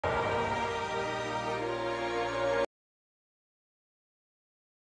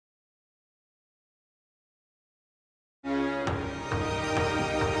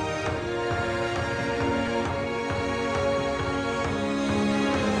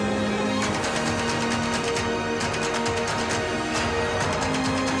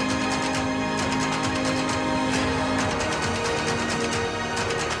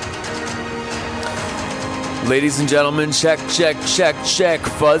Ladies and gentlemen, check, check, check, check.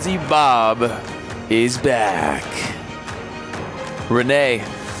 Fuzzy Bob is back. Renee,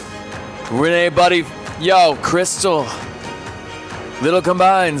 buddy. Yo, Crystal. Little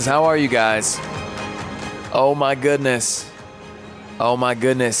Combines, how are you guys? Oh my goodness. Oh my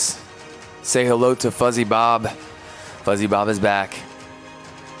goodness. Say hello to Fuzzy Bob. Fuzzy Bob is back.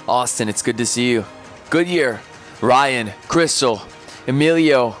 Austin, it's good to see you. Goodyear, Ryan, Crystal,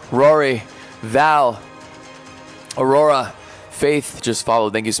 Emilio, Rory, Val, Aurora, Faith just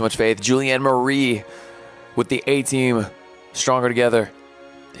followed. Thank you so much, Faith. Julianne Marie with the A-team. Stronger together.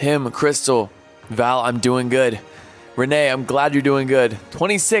 Him, Crystal, Val, I'm doing good. Renee, I'm glad you're doing good.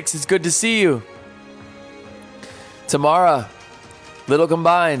 26, it's good to see you. Tamara, Little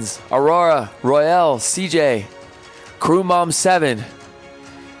Combines, Aurora, Royale, CJ, Crew Mom 7,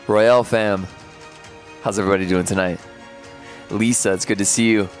 Royale fam. How's everybody doing tonight? Lisa, it's good to see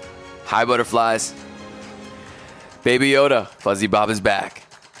you. Hi, butterflies. Baby Yoda, Fuzzy Bob is back.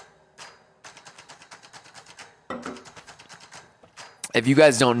 If you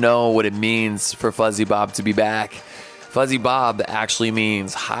guys don't know what it means for Fuzzy Bob to be back, Fuzzy Bob actually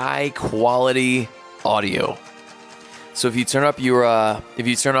means high quality audio. So if you turn up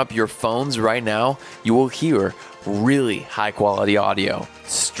your phones right now, you will hear really high quality audio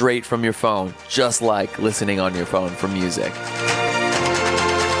straight from your phone, just like listening on your phone for music.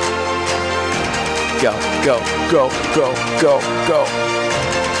 Go, go, go, go, go, go.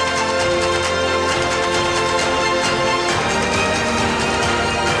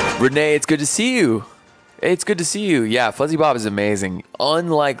 Renee, it's good to see you. It's good to see you. Yeah, Fuzzy Bob is amazing.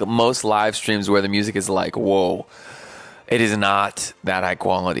 Unlike most live streams where the music is like, whoa, it is not that high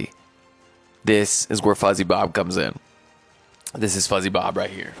quality. This is where Fuzzy Bob comes in. This is Fuzzy Bob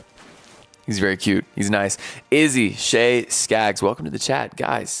right here. He's very cute. He's nice. Izzy, Shay, Skaggs, welcome to the chat.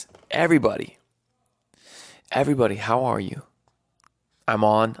 Guys, everybody, how are you? I'm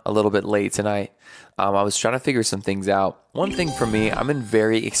on a little bit late tonight. I was trying to figure some things out. One thing for me, I'm in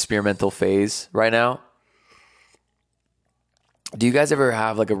very experimental phase right now. Do you guys ever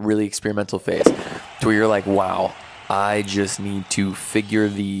have like a really experimental phase to where you're like, wow, I just need to figure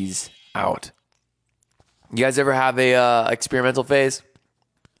these out? You guys ever have a experimental phase?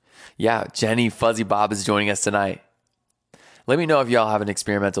 Yeah, Jenny, Fuzzy Bob is joining us tonight. Let me know if y'all have an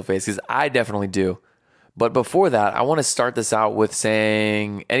experimental phase, because I definitely do. But before that, I want to start this out with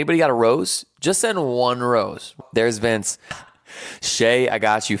saying, anybody got a rose? Just send one rose. There's Vince. Shay, I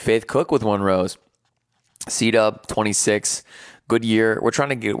got you. Faith Cook with one rose. C-Dub, 26. Goodyear. We're trying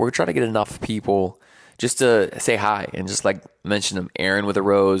to get enough people just to say hi and just like mention them. Aaron with a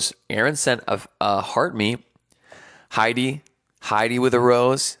rose. Aaron sent a heart me. Heidi with a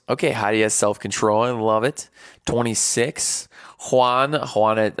rose. Okay, Heidi has self-control. I love it. 26. Juan,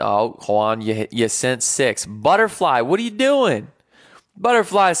 you sent 6. Butterfly, what are you doing?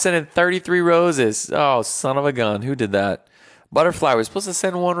 Butterfly sending 33 roses. Oh, son of a gun. Who did that? Butterfly was supposed to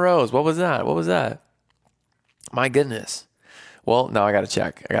send 1 rose. What was that? My goodness. Well, now I got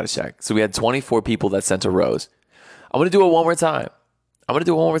to check. So we had 24 people that sent a rose. I'm going to do it one more time. We're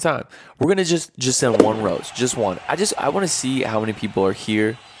going to just send 1 rose. Just one. I want to see how many people are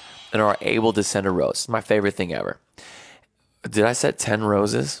here and are able to send a rose. It's my favorite thing ever. Did I set 10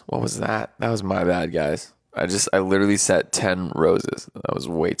 roses? What was that? That was my bad, guys. I literally set 10 roses. That was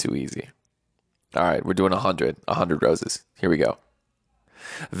way too easy. All right, we're doing 100 roses. Here we go.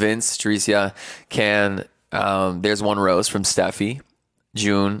 Vince, Tricia, there's 1 rose from Steffi,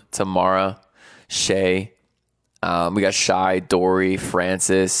 June, Tamara, Shay. We got Shy, Dory,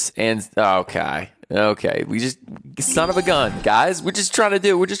 Francis, and okay. We just, son of a gun, guys. We're just trying to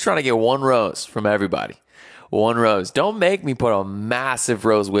get 1 rose from everybody. 1 rose. Don't make me put a massive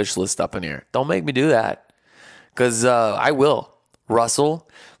rose wish list up in here. Don't make me do that. Because I will. Russell.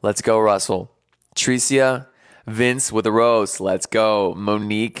 Let's go, Russell. Tricia. Vince with a rose. Let's go.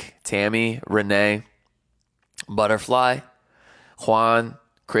 Monique. Tammy. Renee. Butterfly. Juan.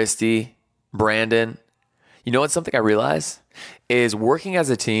 Christy. Brandon. You know what? Something I realized is working as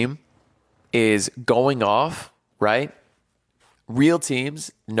a team is going off, right? Real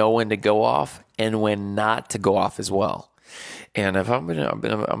teams know when to go off and when not to go off as well. And if I'm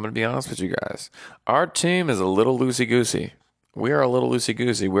gonna be honest with you guys, our team is a little loosey-goosey. We are a little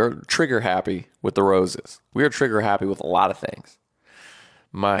loosey-goosey. We're trigger happy with the roses. We are trigger happy with a lot of things.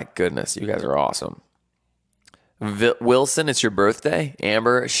 My goodness, you guys are awesome. Wilson, it's your birthday.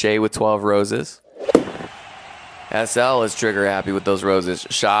 Amber, Shay with 12 roses. SL is trigger happy with those roses.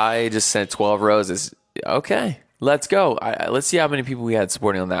 Shy just sent 12 roses. Okay. Let's go. Let's see how many people we had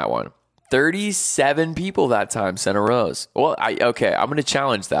supporting on that one. 37 people that time sent a rose. Well, I'm going to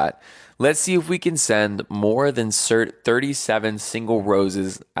challenge that. Let's see if we can send more than 37 single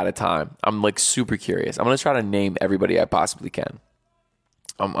roses at a time. I'm like super curious. I'm going to try to name everybody I possibly can.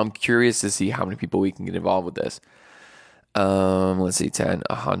 I'm curious to see how many people we can get involved with this. Let's see, 10,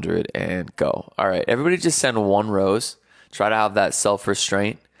 100, and go. All right, everybody just send one rose. Try to have that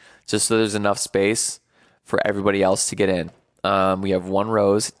self-restraint just so there's enough space for everybody else to get in. We have one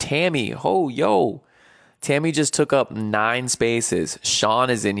rose. Tammy, yo. Tammy just took up 9 spaces.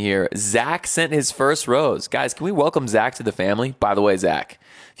 Sean is in here. Zach sent his first rose. Guys, can we welcome Zach to the family? By the way, Zach,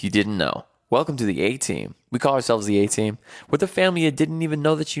 if you didn't know, welcome to the A-Team. We call ourselves the A-Team. We're the family you didn't even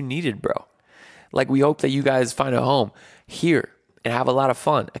know that you needed, bro. Like, we hope that you guys find a home here and have a lot of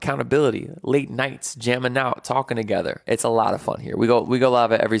fun. Accountability, late nights, jamming out, talking together. It's a lot of fun here. We go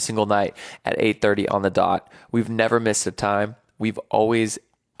live every single night at 8:30 on the dot. We've never missed a time. We've always,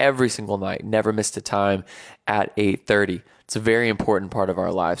 every single night, never missed a time at 8:30. It's a very important part of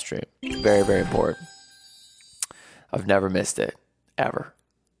our live stream. Very, very important. I've never missed it, ever.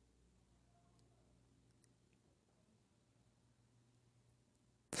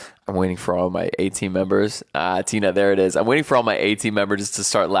 I'm waiting for all my A-Team members. Tina, there it is. I'm waiting for all my A-Team members to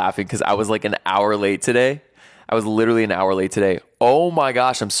start laughing because I was like an hour late today. I was literally an hour late today. Oh my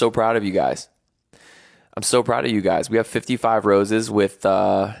gosh, I'm so proud of you guys. I'm so proud of you guys. We have 55 roses with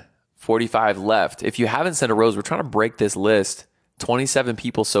 45 left. If you haven't sent a rose, we're trying to break this list. 27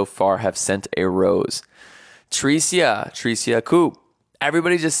 people so far have sent a rose. Tricia Coop.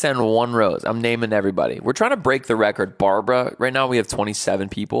 Everybody just send one rose. I'm naming everybody. We're trying to break the record. Barbara, right now we have 27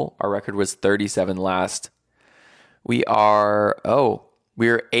 people. Our record was 37 last. We're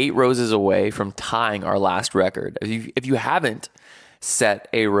 8 roses away from tying our last record. If you haven't set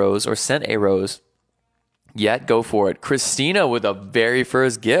a rose or sent a rose yet, go for it. Christina with the very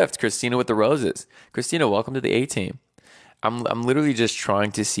first gift. Christina with the roses. Christina, welcome to the A-Team. I'm literally just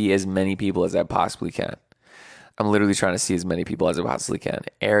trying to see as many people as I possibly can. I'm literally trying to see as many people as I possibly can.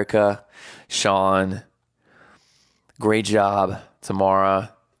 Erica, Sean, great job.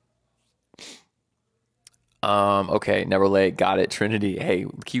 Tamara. Okay, never late. Got it. Trinity. Hey,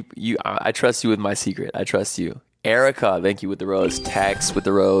 I trust you with my secret. I trust you. Erica, thank you with the rose. Tex with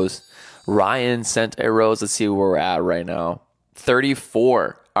the rose. Ryan sent a rose. Let's see where we're at right now.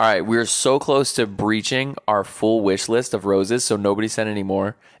 34. All right, we're so close to breaching our full wish list of roses, so nobody sent any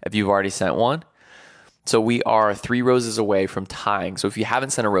more if you've already sent one. So we are 3 roses away from tying. So if you haven't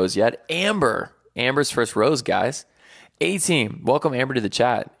sent a rose yet, Amber's first rose, guys. A-Team, welcome Amber to the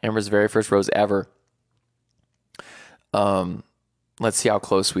chat. Amber's very first rose ever. Let's see how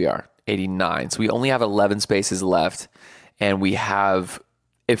close we are. 89. So we only have 11 spaces left, and we have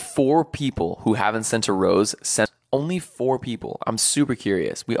 4 people who haven't sent a rose. Only 4 people. I'm super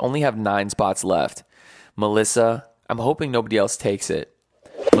curious. We only have 9 spots left. Melissa, I'm hoping nobody else takes it.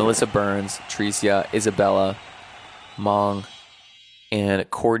 Melissa Burns, Tricia, Isabella, Mong, and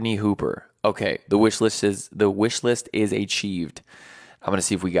Courtney Hooper. Okay, the wish list is achieved. I'm gonna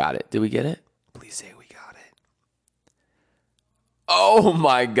see if we got it. Did we get it? Please say we got it. Oh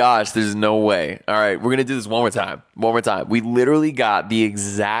my gosh, there's no way. All right, we're gonna do this one more time. We literally got the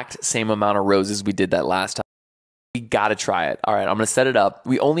exact same amount of roses we did that last time. We gotta try it. All right, I'm gonna set it up.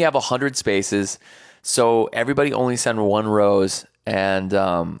 We only have 100 spaces, so everybody only send one rose. And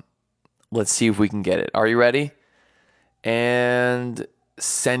let's see if we can get it. Are you ready? And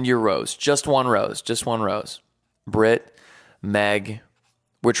send your rose. Just one rose. Britt, Meg.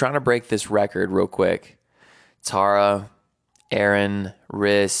 We're trying to break this record real quick. Tara, Aaron,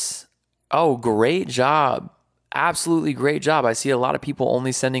 Riss. Oh, great job. Absolutely great job. I see a lot of people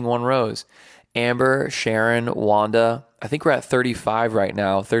only sending one rose. Amber, Sharon, Wanda. I think we're at 35 right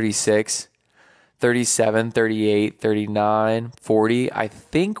now. 36. 37, 38, 39, 40. I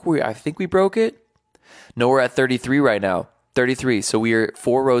think we broke it. No, we're at 33 right now. 33. So we are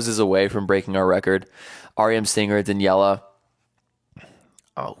 4 roses away from breaking our record. R.E.M. Singer, Daniela.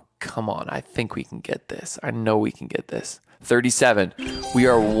 Oh, come on. I think we can get this. I know we can get this. 37. We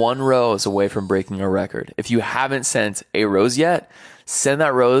are 1 rose away from breaking our record. If you haven't sent a rose yet, send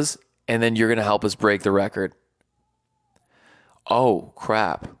that rose, and then you're going to help us break the record. Oh,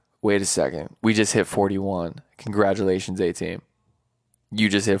 crap. Wait a second. We just hit 41. Congratulations, A-Team. You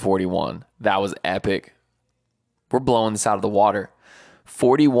just hit 41. That was epic. We're blowing this out of the water.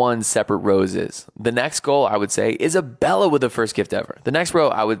 41 separate roses. The next goal, I would say, Isabella with the first gift ever. The next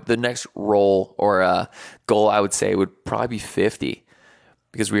goal, I would say, would probably be 50,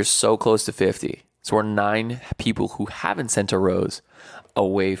 because we are so close to 50. So we're 9 people who haven't sent a rose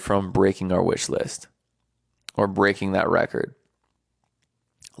away from breaking our wish list or breaking that record.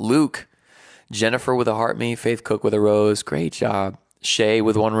 Luke, Jennifer with a heart me, Faith Cook with a rose. Great job. Shay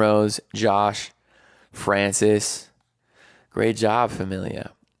with 1 rose. Josh. Francis. Great job,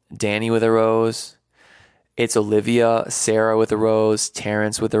 Familia. Danny with a rose. It's Olivia. Sarah with a rose.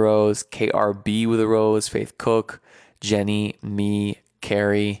 Terrence with a rose. KRB with a rose. Faith Cook. Jenny. Me.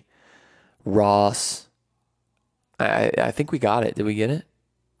 Carrie. Ross. I think we got it. Did we get it?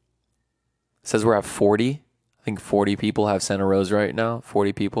 It says we're at 40. I think 40 people have sent a rose right now.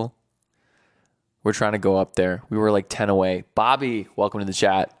 40 people. We're trying to go up there. We were like 10 away. Bobby, welcome to the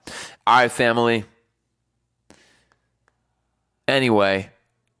chat. All right, family. Anyway,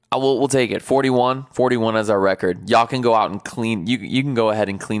 we'll take it. 41 is our record. Y'all can go out and clean. You can go ahead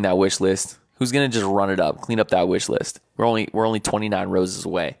and clean that wish list. Who's gonna just run it up? Clean up that wish list. We're only 29 roses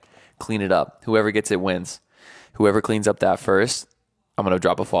away. Clean it up. Whoever gets it wins. Whoever cleans up that first, I'm gonna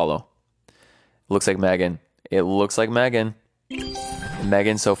drop a follow. Looks like Megan. It looks like Megan.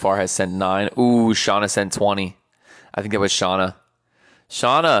 Megan so far has sent 9. Ooh, Shauna sent 20. I think that was Shauna.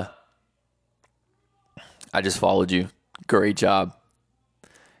 Shauna, I just followed you. Great job.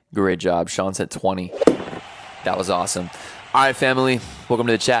 Great job. Sean sent 20. That was awesome. All right, family. Welcome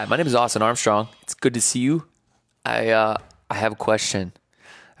to the chat. My name is Austin Armstrong. It's good to see you. I have a question.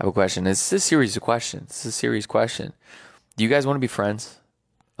 It's a serious question. Do you guys want to be friends?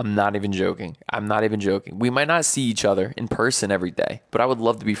 I'm not even joking. We might not see each other in person every day, but I would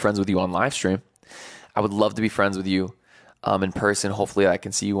love to be friends with you on live stream. I would love to be friends with you in person. Hopefully I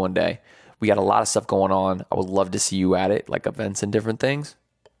can see you one day. We got a lot of stuff going on. I would love to see you at it, like events and different things.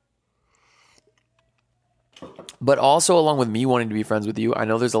 But also along with me wanting to be friends with you, I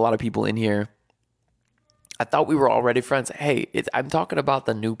know there's a lot of people in here. I thought we were already friends. Hey, I'm talking about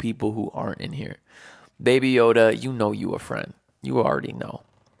the new people who aren't in here. Baby Yoda, you know you a friend. You already know.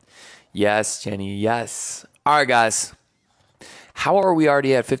 Yes, Jenny, yes. All right, guys. How are we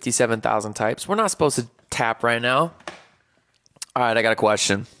already at 57,000 types? We're not supposed to tap right now. All right, I got a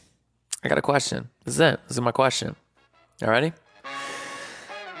question. This is it. This is my question. All righty?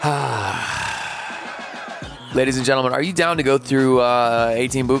 Ladies and gentlemen, are you down to go through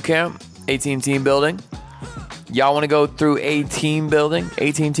 18 boot camp? 18 team building? Y'all want to go through 18 team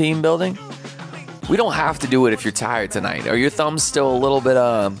building? We don't have to do it if you're tired tonight. Are your thumbs still a little bit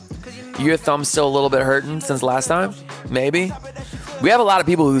hurting since last time? Maybe. We have a lot of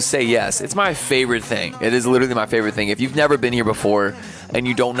people who say yes. It's my favorite thing. It is literally my favorite thing. If you've never been here before and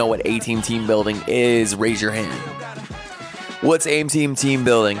you don't know what A-Team team building is, raise your hand. What's A-Team team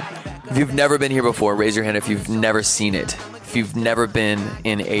building? If you've never been here before, raise your hand if you've never seen it. If you've never been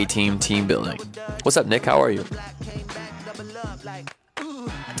in A-Team team building. What's up, Nick? How are you?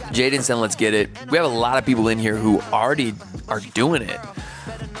 Jaden said, let's get it. We have a lot of people in here who already are doing it.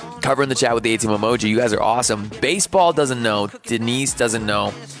 Covering the chat with the A-Team emoji. You guys are awesome. Baseball doesn't know. Denise doesn't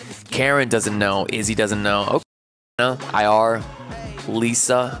know. Karen doesn't know. Izzy doesn't know. Okay. IR.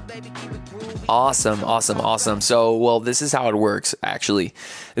 Lisa. Awesome. So, well, this is how it works, actually.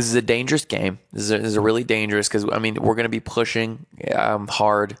 This is a dangerous game. This is a really dangerous because, I mean, we're going to be pushing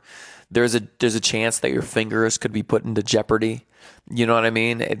hard. There's a chance that your fingers could be put into jeopardy. You know what I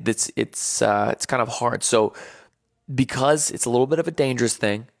mean? It's kind of hard. So, because it's a little bit of a dangerous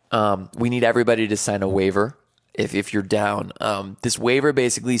thing, we need everybody to sign a waiver if you're down. This waiver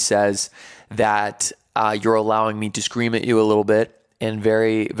basically says that you're allowing me to scream at you a little bit and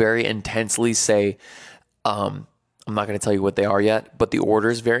very, very intensely say, I'm not going to tell you what they are yet, but the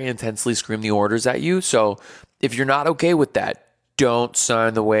orders, very intensely scream the orders at you. So if you're not okay with that, don't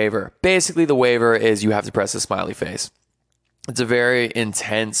sign the waiver. Basically, the waiver is you have to press a smiley face. It's a very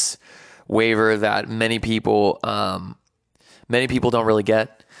intense waiver that many people don't really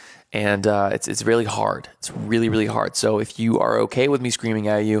get. And it's really hard. It's really, really hard. So if you are okay with me screaming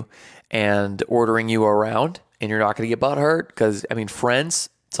at you and ordering you around, and you're not going to get butthurt, because I mean, friends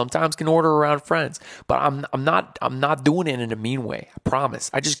sometimes can order around friends, but I'm not doing it in a mean way. I promise.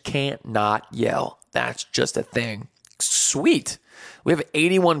 I just can't not yell. That's just a thing. Sweet. We have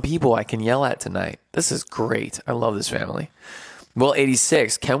 81 people I can yell at tonight. This is great. I love this family. Well,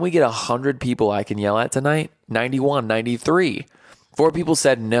 86. Can we get 100 people I can yell at tonight? 91, 93. 4 people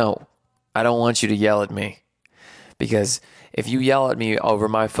said no. I don't want you to yell at me, because if you yell at me over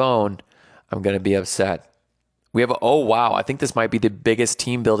my phone, I'm going to be upset. We have, oh wow, I think this might be the biggest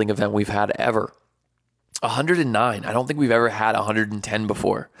team building event we've had ever. 109. I don't think we've ever had 110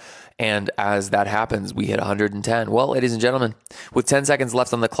 before. And as that happens, we hit 110. Well, ladies and gentlemen, with 10 seconds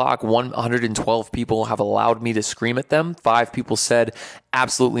left on the clock, 112 people have allowed me to scream at them. 5 people said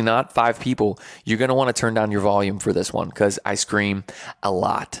absolutely not. 5 people, you're going to want to turn down your volume for this one because I scream a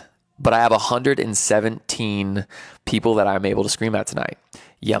lot. But I have 117 people that I'm able to scream at tonight.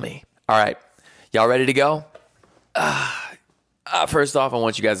 Yummy. All right. Y'all ready to go? First off, I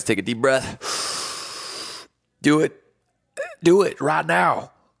want you guys to take a deep breath. Do it. Do it right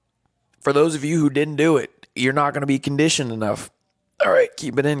now. For those of you who didn't do it, you're not going to be conditioned enough. All right,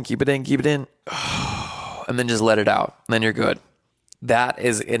 keep it in, keep it in, keep it in. And then just let it out. And then you're good. That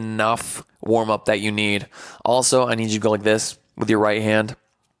is enough warm-up that you need. Also, I need you to go like this with your right hand.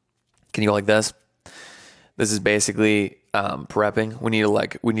 Can you go like this? This is basically prepping.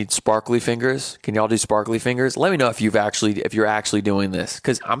 We need sparkly fingers. Can y'all do sparkly fingers? Let me know if you're actually doing this,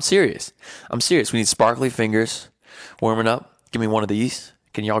 because I'm serious. We need sparkly fingers. Warming up. Give me one of these.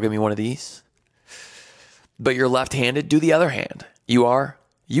 Can y'all give me one of these? But you're left-handed. Do the other hand. You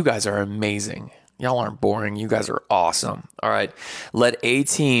guys are amazing. Y'all aren't boring. You guys are awesome. All right. Let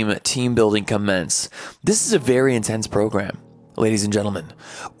A-Team team building commence. This is a very intense program. Ladies and gentlemen,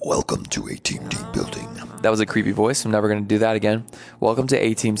 welcome to A-Team team building. That was a creepy voice. I'm never going to do that again. Welcome to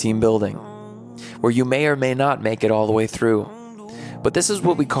A-Team team building, where you may or may not make it all the way through. But this is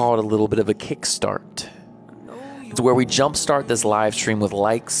what we call a little bit of a kickstart. It's where we jumpstart this live stream with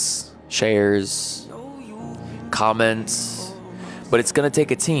likes, shares, comments. But it's going to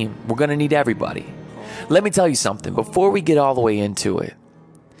take a team. We're going to need everybody. Let me tell you something. Before we get all the way into it,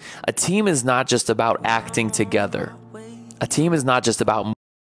 a team is not just about acting together. A team is not just about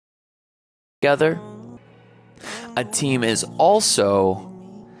together. A team is also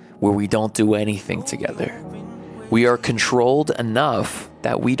where we don't do anything together. We are controlled enough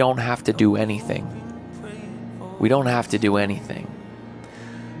that we don't have to do anything. We don't have to do anything.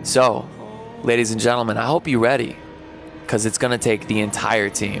 So, ladies and gentlemen, I hope you're ready, because it's going to take the entire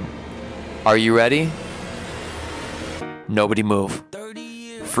team. Are you ready? Nobody move.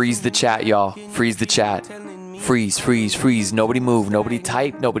 Freeze the chat, y'all. Freeze the chat. Freeze, freeze, freeze. Nobody move. Nobody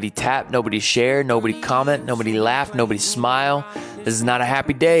type. Nobody tap. Nobody share. Nobody comment. Nobody laugh. Nobody smile. This is not a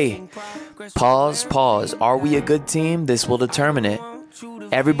happy day. Pause, pause. Are we a good team? This will determine it.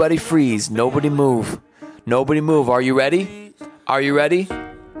 Everybody freeze. Nobody move. Nobody move. Are you ready? Are you ready?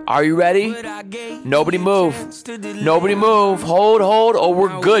 Are you ready? Nobody move. Nobody move. Hold, hold. Oh,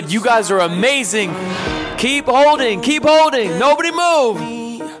 we're good. You guys are amazing. Keep holding. Keep holding. Nobody move.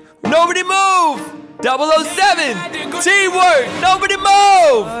 Nobody move. 007. Teamwork. Nobody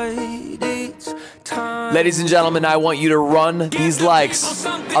move. Ladies and gentlemen, I want you to run these likes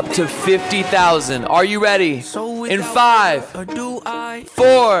up to 50,000. Are you ready? In 5,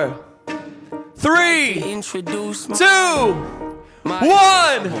 4, 3, 2, 1.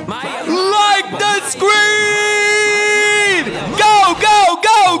 Like the screen. Go, go,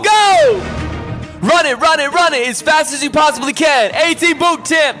 go, go. Run it, run it, run it as fast as you possibly can. A-Team Boot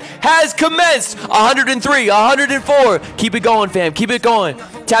Camp has commenced. 103, 104. Keep it going, fam. Keep it going.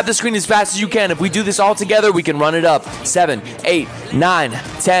 Tap the screen as fast as you can. If we do this all together, we can run it up. 7, 8, 9,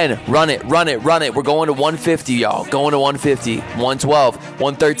 10. Run it, run it, run it. We're going to 150, y'all. Going to 150. 112,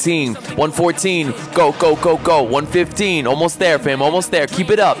 113, 114. Go, go, go, go. 115. Almost there, fam. Almost there. Keep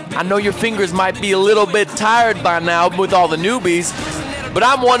it up. I know your fingers might be a little bit tired by now with all the newbies, but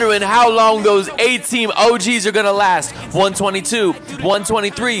I'm wondering how long those A-Team OGs are going to last. 122,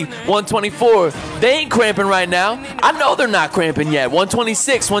 123, 124. They ain't cramping right now. I know they're not cramping yet.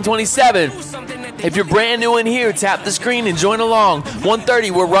 126, 127. If you're brand new in here, tap the screen and join along.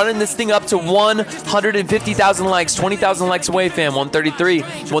 130, we're running this thing up to 150,000 likes. 20,000 likes away, fam. 133,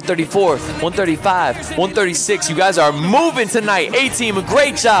 134, 135, 136. You guys are moving tonight. A-Team, a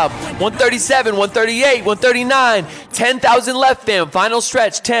great job. 137, 138, 139. 10,000 left, fam. Final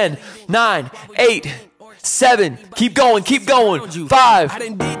stretch. 10, 9, 8, 7. Keep going, keep going. 5,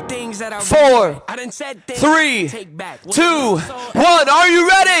 4, 3, 2, 1. Are you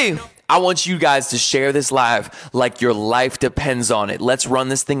ready? I want you guys to share this live like your life depends on it. Let's run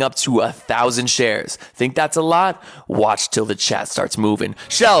this thing up to 1,000 shares. Think that's a lot? Watch till the chat starts moving.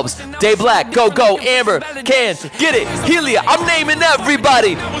 Shelbs, Day Black, go, go. Amber, Can, Get It, Helia, I'm naming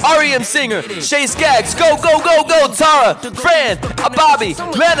everybody. REM Singer, Shay Skaggs, go, go, go, go. Tara, Fran, Bobby,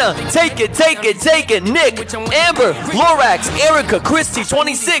 Glenna, take it, take it, take it. Nick, Amber, Lorax, Erica, Christy,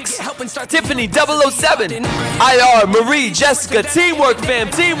 26, Tiffany, 007, IR, Marie, Jessica, teamwork,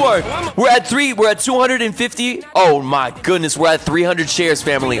 fam, teamwork. We're at 250. Oh my goodness, we're at 300 shares,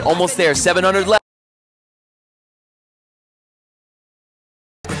 family. Almost there, 700 left.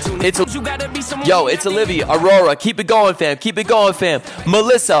 It's Olivia, Aurora. Keep it going, fam. Keep it going, fam.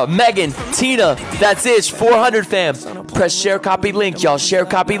 Melissa, Megan, Tina. That's it. 400, fam. Press share copy link, y'all. Share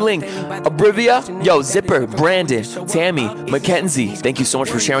copy link. Abrivia, Zipper, Brandon, Tammy, Mackenzie. Thank you so much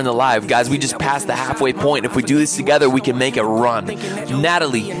for sharing the live, guys. We just passed the halfway point. If we do this together, we can make it run.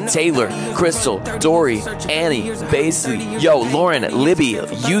 Natalie, Taylor, Crystal, Dory, Annie, Basley, Lauren, Libby,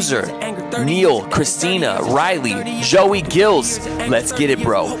 User. Neil, Christina, Riley, Joey Gills. Let's get it,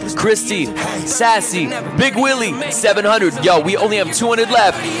 bro. Christy, Sassy, Big Willie, 700. Yo, we only have 200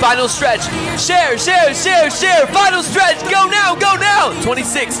 left. Final stretch. Share, share, share, share. Final stretch. Go now, go now.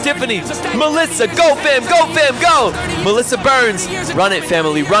 26, Tiffany, Melissa, go fam, go fam, go. Melissa Burns, run it,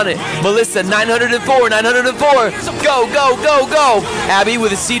 family, run it. Melissa, 904, 904. Go, go, go, go. Abby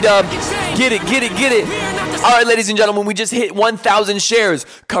with a C-dub. Get it, get it, get it. All right, ladies and gentlemen, we just hit 1,000 shares.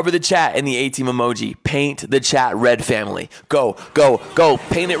 Cover the chat in the A-Team emoji. Paint the chat red, family. Go, go, go.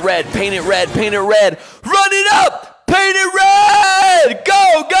 Paint it red, paint it red, paint it red. Run it up. Paint it red.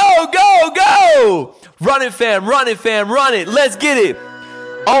 Go, go, go, go. Run it, fam, run it, fam, run it. Let's get it.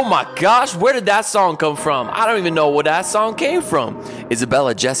 Oh my gosh, where did that song come from? I don't even know where that song came from.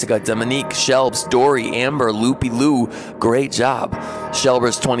 Isabella, Jessica, Dominique, Shelbs, Dory, Amber, Loopy Lou, great job.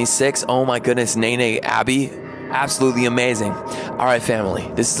 Shelbers 26, oh my goodness, Nene, Abby, absolutely amazing. All right, family,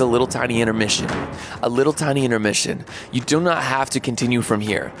 this is a little tiny intermission. A little tiny intermission. You do not have to continue from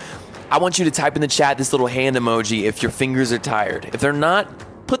here. I want you to type in the chat this little hand emoji if your fingers are tired. If they're not,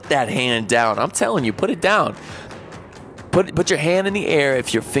 put that hand down. I'm telling you, put it down. Put your hand in the air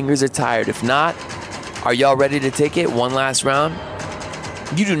if your fingers are tired. If not, are y'all ready to take it one last round?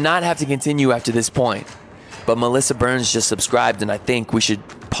 You do not have to continue after this point. But Melissa Burns just subscribed, and I think we should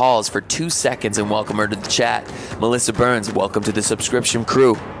pause for 2 seconds and welcome her to the chat. Melissa Burns, welcome to the subscription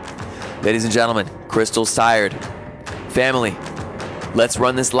crew. Ladies and gentlemen, Crystal's tired. Family, let's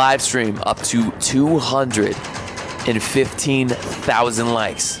run this live stream up to 215,000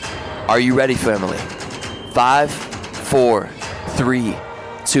 likes. Are you ready, family? 5, 4, 3,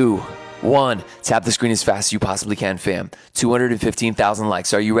 2, 1. Tap the screen as fast as you possibly can, fam. 215,000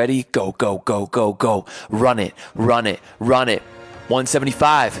 likes. Are you ready? Go, go, go, go, go. Run it, run it, run it.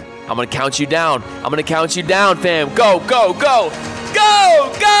 175. I'm going to count you down. I'm going to count you down, fam. Go, go, go.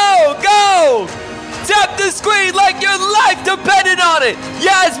 Go, go, go. Tap the screen like your life depended on it.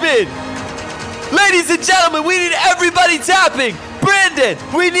 Yasmin. Ladies and gentlemen, we need everybody tapping. Brandon,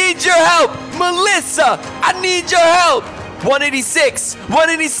 we need your help. Melissa, I need your help. 186,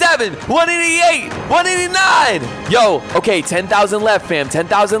 187, 188, 189. Yo, okay, 10,000 left, fam.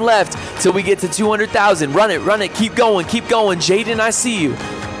 10,000 left till we get to 200,000. Run it, run it. Keep going, keep going. Jaden, I see you.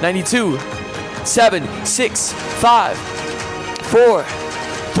 92, 7, 6, 5, 4,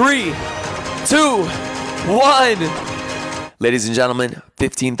 3, 2, 1. Ladies and gentlemen,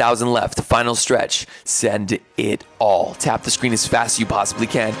 15,000 left. Final stretch. Send it all. Tap the screen as fast as you possibly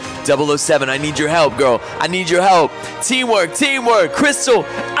can. 007, I need your help, girl. I need your help. Teamwork, teamwork. Crystal,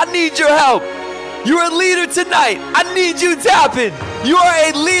 I need your help. You're a leader tonight. I need you tapping. You are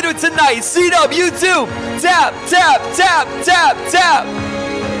a leader tonight. Seat up, you too. Tap, tap, tap, tap, tap.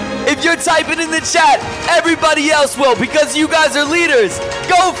 If you're typing in the chat, everybody else will because you guys are leaders.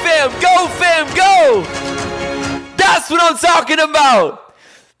 Go, fam. Go, fam. Go. That's what I'm talking about.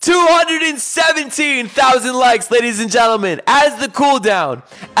 217,000 likes, ladies and gentlemen. As the cooldown,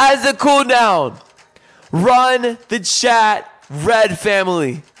 run the chat red,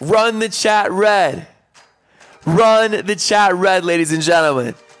 family. Run the chat red. Run the chat red, ladies and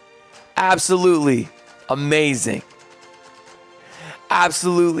gentlemen. Absolutely amazing.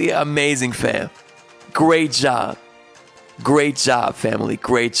 Absolutely amazing, fam. Great job. Great job, family.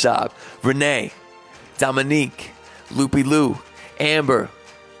 Great job. Renee, Dominique, Loopy Lou, Amber,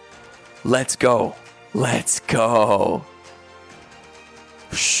 let's go. Let's go.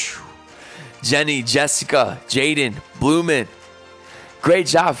 Jenny, Jessica, Jaden, Bloomin. Great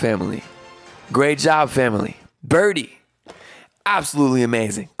job, family. Great job, family. Birdie, absolutely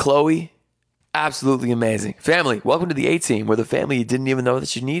amazing. Chloe, absolutely amazing. Family, welcome to the A-Team. We're the family you didn't even know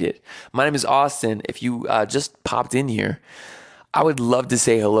that you needed. My name is Austin. If you just popped in here, I would love to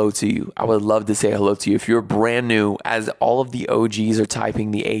say hello to you. I would love to say hello to you. If you're brand new, as all of the OGs are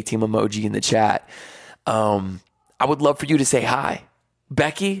typing the A-Team emoji in the chat, I would love for you to say hi.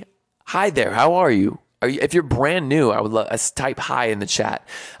 Becky, hi there. How are you? If you're brand new, I would love us type hi in the chat.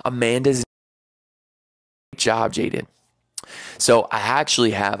 Amanda's great job, Jaden. So I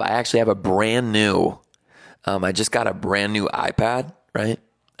actually have a brand new. I just got a brand new iPad, right?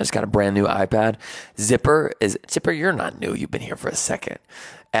 I just got a brand new iPad. Zipper, you're not new. You've been here for a second.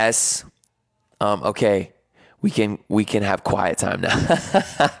 Okay. We can have quiet time now.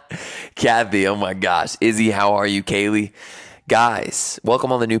 Kathy, oh my gosh. Izzy, how are you? Kaylee. Guys,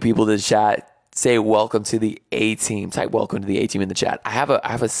 welcome all the new people to the chat. Say welcome to the A-Team. Type welcome to the A-Team in the chat. I have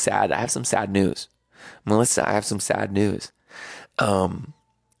some sad news. Melissa, I have some sad news.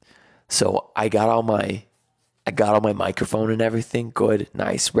 So I got all my microphone and everything good,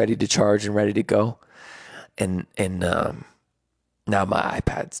 nice, ready to charge and ready to go. And now my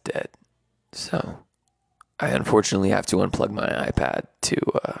iPad's dead. So I unfortunately have to unplug my iPad to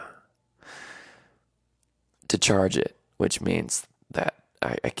charge it, which means that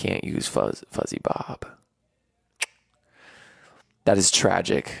I can't use Fuzzy Bob. That is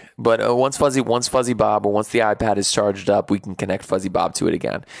tragic. But once Fuzzy Bob, or once the iPad is charged up, we can connect Fuzzy Bob to it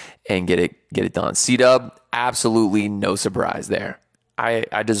again and get it done. C-Dub, absolutely no surprise there.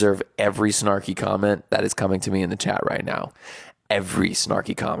 I deserve every snarky comment that is coming to me in the chat right now. Every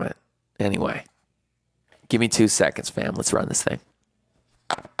snarky comment. Anyway, give me 2 seconds, fam. Let's run this thing.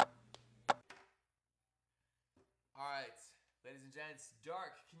 All right, ladies and gents,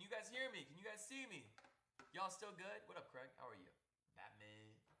 dark. Can you guys hear me? Can you guys see me? Y'all still good? What up, Craig? How are you?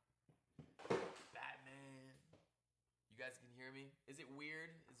 Batman. You guys can hear me? Is it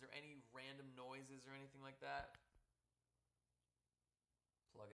weird? Is there any random noises or anything like that?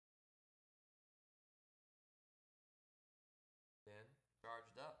 Plug it in.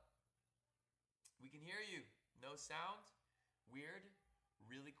 Charged up. We can hear you. No sound. Weird.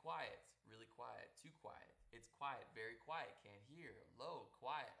 Really quiet. Really quiet. Too quiet. It's quiet. Very quiet. Can't hear. Low.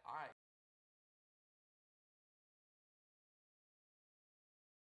 Quiet. All right.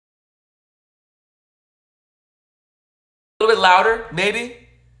 A little bit louder, maybe?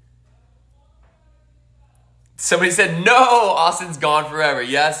 Somebody said, no, Austin's gone forever.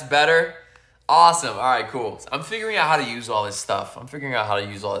 Yes, better? Awesome. All right, cool. So I'm figuring out how to use all this stuff.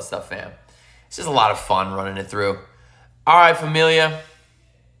 Fam. It's just a lot of fun running it through. All right, familia.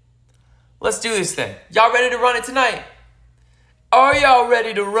 Let's do this thing. Y'all ready to run it tonight? Are y'all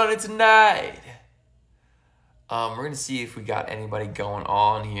ready to run it tonight? We're going to see if we got anybody going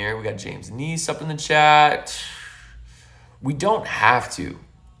on here. We got James Neese up in the chat. We don't have to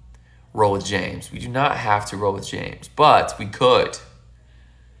roll with James. We do not have to roll with James, but we could.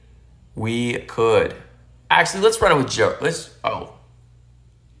 We could. Actually, let's run it with Joe.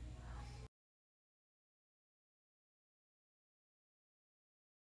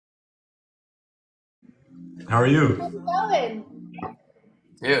 How are you? How's it going?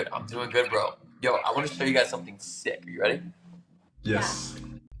 Dude, I'm doing good, bro. Yo, I want to show you guys something sick. Are you ready? Yes.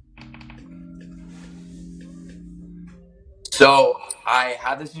 So I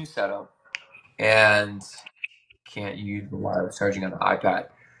have this new setup and can't use the wireless charging on the iPad.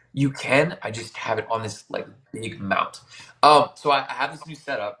 You can, I just have it on this like big mount. So I have this new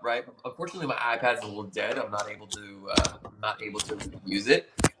setup, right? Unfortunately, my iPad's a little dead. I'm not able to use it.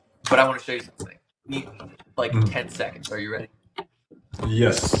 But I want to show you something. Need like 10 seconds. Are you ready?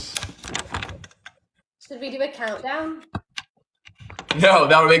 Yes. Should we do a countdown? No,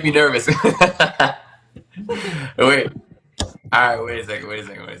 that would make me nervous. Wait. All right, wait a second.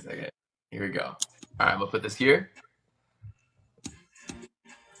 Here we go. All right, I'm gonna put this here.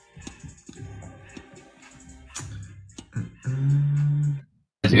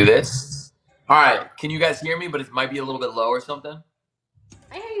 Do this. All right, can you guys hear me? But it might be a little bit low or something.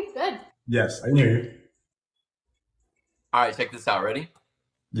 I hear you good. Yes, I can hear you. All right, check this out. Ready?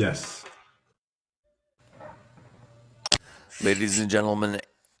 Yes. Ladies and gentlemen,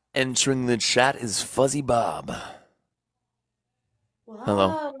 entering the chat is Fuzzy Bob. Whoa.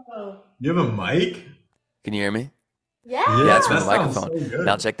 Hello. You have a mic? Can you hear me? Yeah. Yeah, it's from that the sounds microphone. so good.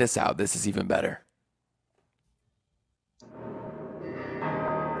 Now check this out. This is even better.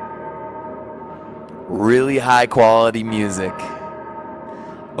 Really high quality music.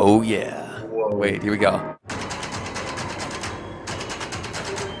 Oh yeah. Whoa. Wait, here we go.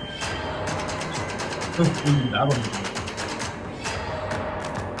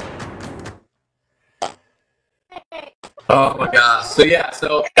 Oh my gosh. So yeah,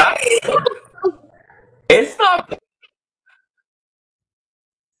 it's not.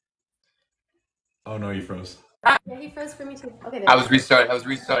 Oh no, you froze. Yeah, he froze for me too. Okay. There I was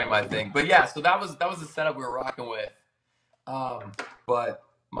restarting my thing. But yeah, so that was the setup we were rocking with. But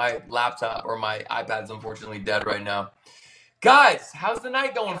my laptop or my iPad's unfortunately dead right now. Guys, how's the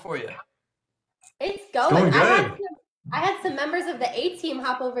night going for you? It's going. Going good. I had some members of the A team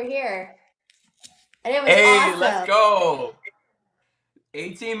hop over here. And it was Hey, awesome. let's go.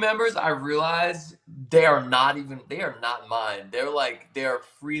 A-team members, I realized they are not mine. They're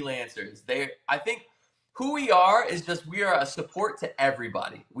freelancers. I think who we are is just, we are a support to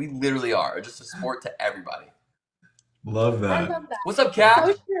everybody. We literally are just a support to everybody. Love I that. love that. What's up, Cash?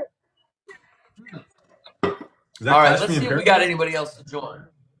 So true. Is that All right, Cash let's Me in see if we Paradise? got anybody else to join.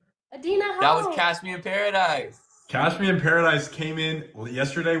 Adina, how? That was Cash Me in Paradise. Cash Me in Paradise came in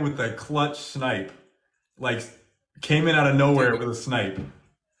yesterday with a clutch snipe. Like, came in out of nowhere with a snipe.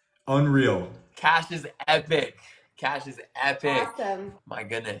 Unreal. Cash is epic. Awesome. My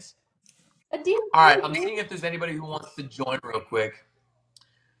goodness. Adina, All right, I'm seeing if there's anybody who wants to join real quick.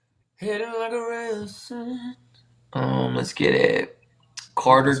 Hitting like a racing. Let's get it.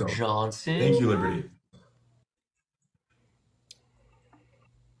 Carter So, Johnson. thank you, Liberty.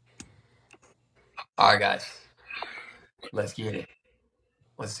 All right, guys. Let's get it.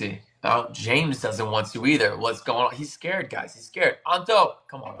 Let's see. Oh, James doesn't want to either. What's going on? He's scared, guys. He's scared. Anto,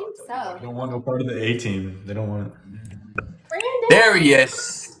 come on, I think Anto. so. They don't want no part of the A team. They don't want it. Brandon. There he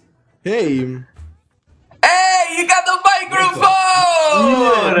is. Hey, Hey, you got the microphone!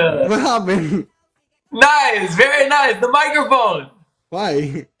 what happened? Nice, very nice. The microphone.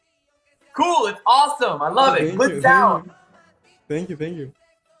 Why? Cool, it's awesome. I love it. Thank Good you, sound. Thank you.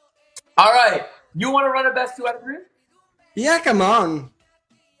 All right. You want to run a best 2 out of 3? Yeah, come on.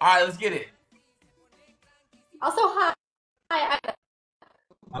 All right, let's get it. Also, hi.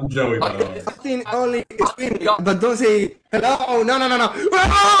 I'm Joey, by the way. Austin only scream, but don't say hello. No.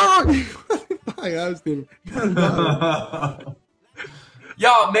 Hi, Austin.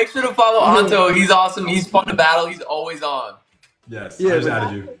 Yo, make sure to follow Anto. He's awesome. He's fun to battle. He's always on. Yes, Yeah, I just but-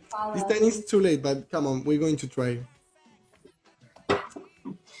 added you. This time it's too late, but come on, we're going to try. All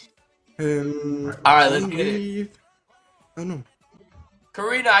right, let's get it. Oh no.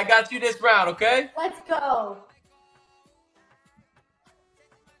 Karina, I got you this round, okay? Let's go.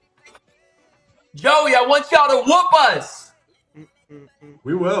 Joey, I want y'all to whoop us.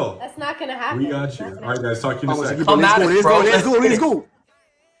 We will. That's not gonna happen. We got you. All right, guys. Talk to you in a Vamos, second. equipo, Come at us, bro. let's go.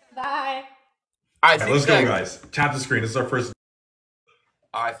 Bye. All right, All right, 6 let's go, seconds. guys. Tap the screen. This is our first.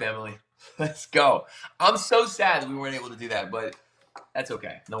 All right, family. Let's go. I'm so sad that we weren't able to do that, but that's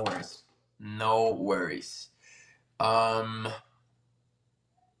okay. No worries. No worries. Here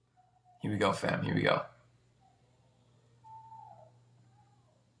we go, fam. Here we go.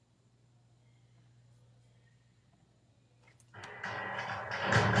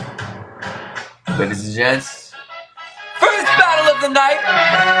 Ladies and gents, first battle of the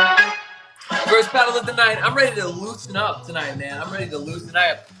night. First battle of the night. I'm ready to loosen up tonight, man. I'm ready to loosen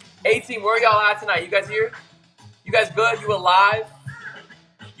up. 18, where are y'all at tonight? You guys here? You guys good? You alive?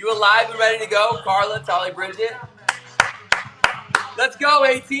 You alive and ready to go? Carla, Tolly, Bridget. Let's go,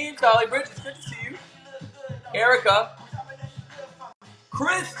 18. Tolly, Bridget, good to see you. Erica.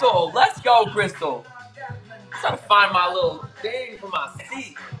 Crystal. Let's go, Crystal. I'm trying to find my little thing for my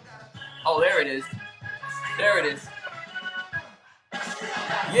seat. Oh, there it is. There it is.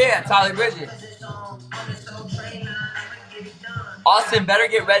 Yeah, Tolly, Bridget. Austin, better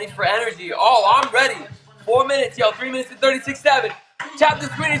get ready for energy. Oh, I'm ready. 4 minutes, yo. 3 minutes and 36 seconds. Tap the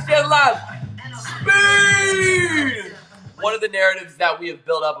screen and share live. Speed! One of the narratives that we have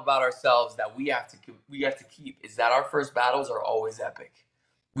built up about ourselves that we have to keep is that our first battles are always epic.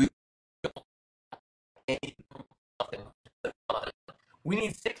 We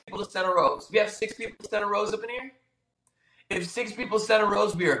need 6 people to center rows. We have 6 people to center rows up in here. If 6 people center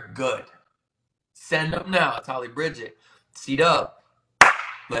rows, we are good. Send them now, Tolly, Bridget. Seat up.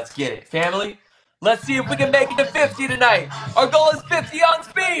 Let's get it, family. Let's see if we can make it to 50 tonight. Our goal is 50 on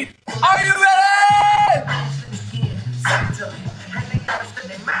speed. Are you ready?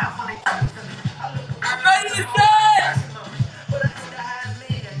 Ready to set?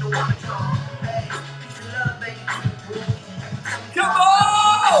 Come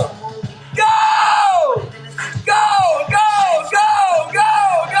on! Go! Go! Go! Go! Go!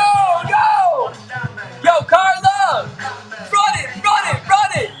 Go! Go! Yo, Carla! Run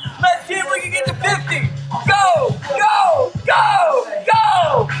it! Let's see if we can get to 50! Go! Go! Go!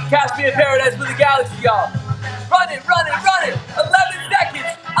 Go! Caspian Paradise for the Galaxy, y'all. Run it! 11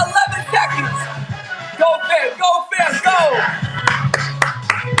 seconds! 11 seconds! Go, fam! Go!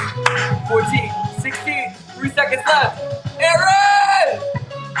 14, 16, 3 seconds left. Aaron!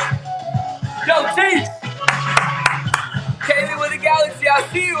 Yo, Teach! Kaylee with the Galaxy, I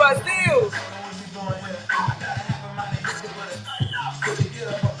see you!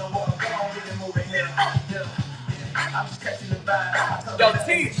 Yo,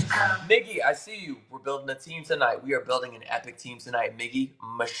 Teach! Miggy, I see you. We're building a team tonight. We are building an epic team tonight. Miggy,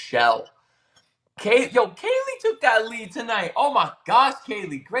 Michelle. Kaylee took that lead tonight. Oh my gosh,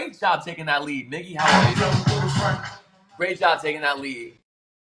 Kaylee. Great job taking that lead. Miggy, how are you? Great job taking that lead.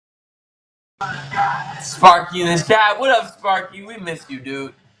 Sparky in the chat. What up, Sparky? We missed you,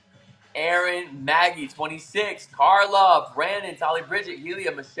 dude. Aaron, Maggie, 26. Carla, Brandon, Tolly, Bridget,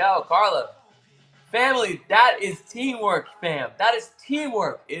 Helia, Michelle, Carla. Family, that is teamwork, fam. That is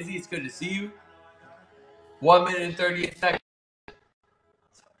teamwork. Izzy, it's good to see you. 1 minute and 38 seconds.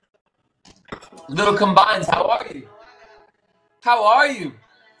 Little Combines, how are you? How are you?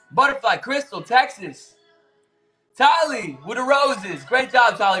 Butterfly, Crystal, Texas. Tolly with the roses. Great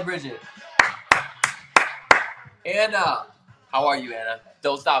job, Tolly Bridget. Anna, how are you, Anna?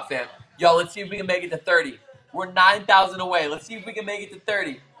 Don't stop, fam. Yo, let's see if we can make it to 30. We're 9,000 away. Let's see if we can make it to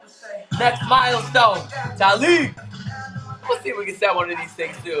 30. Next milestone, Tali. Let's see if we can set one of these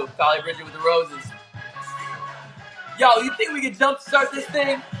things too. Tali Bridget with the roses. Yo, you think we can jumpstart this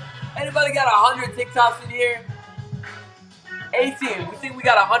thing? Anybody got 100 TikToks in here? 18. We think we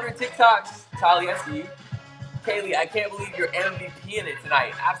got 100 TikToks. Tali, I see you. Kaylee, I can't believe you're MVP in it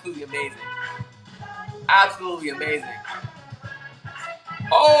tonight. Absolutely amazing. Absolutely amazing.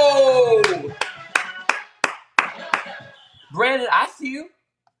 Oh! Brandon, I see you.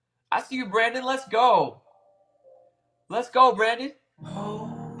 I see you, Brandon. Let's go. Let's go, Brandon.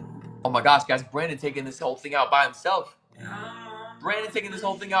 Oh my gosh, guys. Brandon taking this whole thing out by himself. Brandon taking this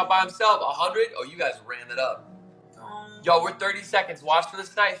whole thing out by himself. 100? Oh, you guys ran it up. Yo, we're 30 seconds. Watch for the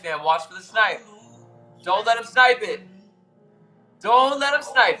snipe, fam. Watch for the snipe. Don't let him snipe it. Don't let him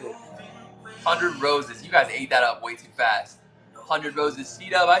snipe it. 100 roses. You guys ate that up way too fast. 100 roses.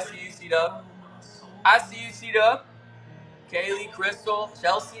 C-Dub, I see you, C-Dub. I see you, C-Dub. Kaylee, Crystal,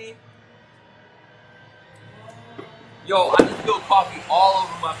 Chelsea. Yo, I just spilled coffee all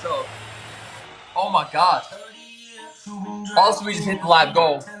over myself. Oh my gosh. Also, we just hit the live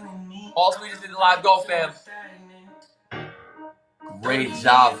goal. Also, we just hit the live goal, fam. Great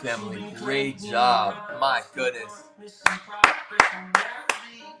job, family. Great job. My goodness.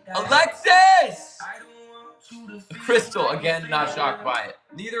 Alexis! Crystal, again, not shocked by it.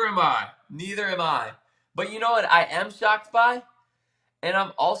 Neither am I. Neither am I. But you know what I am shocked by? And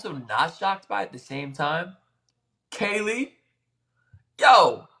I'm also not shocked by at the same time? Kaylee?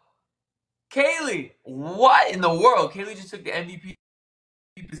 Yo! Kaylee! What in the world? Kaylee just took the MVP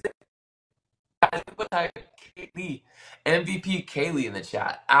position. Type Kaylee. MVP Kaylee in the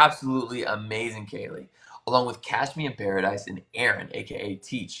chat. Absolutely amazing Kaylee. Along with Cash Me in Paradise and Aaron, aka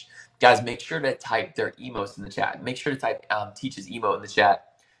Teach. Guys, make sure to type their emotes in the chat. Make sure to type Teach's emote in the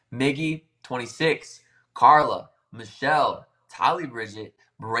chat. Miggy, 26, Carla, Michelle, Tali Bridget,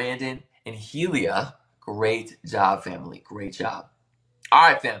 Brandon, and Helia. Great job, family. Great job. All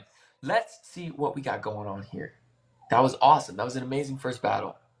right, fam. Let's see what we got going on here. That was awesome. That was an amazing first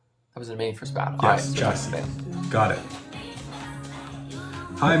battle. That was an amazing first battle. Yes, all right, Jesse. Got it.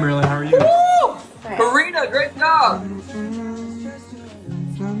 Hi, Marilyn. How are you? Woo! Karina, great job.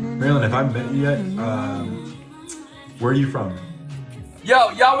 Marilyn, have I met you yet? Where are you from? Yo,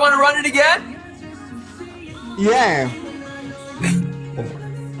 y'all want to run it again? Yeah.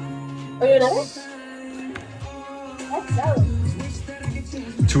 Are you another? Let's go.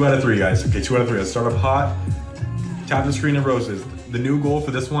 2 out of 3, guys. Okay, 2 out of 3. Let's start up hot. Tap the screen of roses. The new goal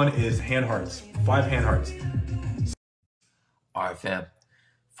for this one is hand hearts. 5 hand hearts. All right, fam.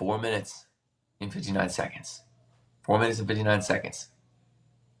 4 minutes and 59 seconds. 4 minutes and 59 seconds.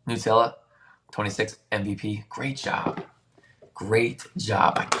 Nutella, 26 MVP. Great job. Great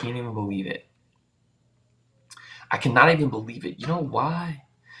job. I can't even believe it. I cannot even believe it. You know why?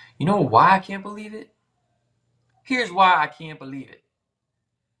 You know why I can't believe it? Here's why I can't believe it.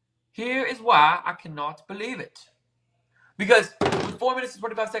 Here is why I cannot believe it. Because with 4 minutes and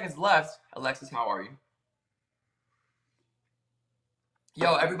 25 seconds left, Alexis, how are you?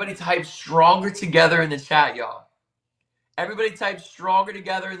 Yo, everybody type stronger together in the chat, y'all. Everybody type stronger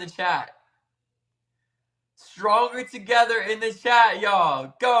together in the chat. Stronger together in the chat,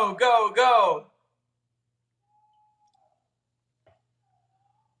 y'all. Go, go, go.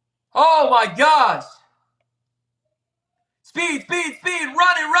 Oh my gosh. Speed, speed, speed.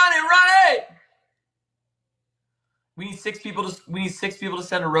 Run it, run it, run it. We need 6 people to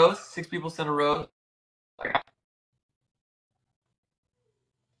send a rose. 6 people send a rose.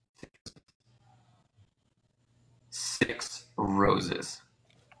 6 roses.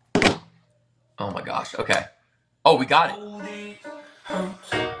 Oh my gosh. Okay. Oh, we got it.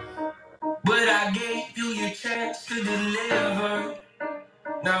 But I gave you your chance to deliver.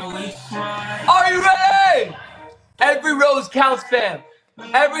 Now it's mine. Are you ready? Every rose counts, fam.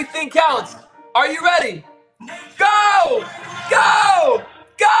 Everything counts. Are you ready? Go! Go!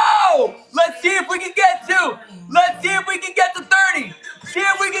 Go! Let's see if we can get to. Let's see if we can get to 30. See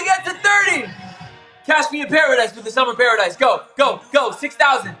if we can get to 30. Cash Me in Paradise with the Summer Paradise. Go, go, go.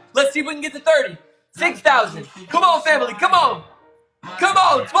 6,000. Let's see if we can get to 30. 6,000. Come on, family. Come on. Come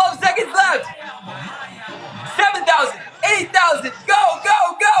on. 12 seconds left. 7,000. 8,000. Go,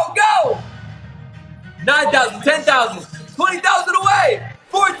 go, go, go. 9,000. 10,000. 20,000 away.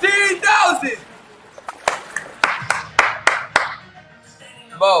 14,000.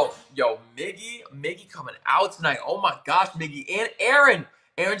 Mo, yo, Miggy coming out tonight. Oh my gosh, Miggy and Aaron.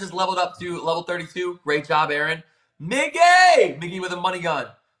 Aaron just leveled up to level 32. Great job, Aaron. Miggy with a money gun.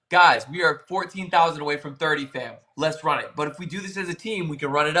 Guys, we are 14,000 away from 30, fam. Let's run it. But if we do this as a team, we can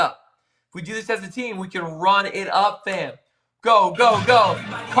run it up. If we do this as a team, we can run it up, fam. Go, go, go.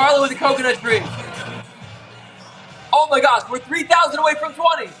 Carla with the coconut tree. Oh my gosh, we're 3,000 away from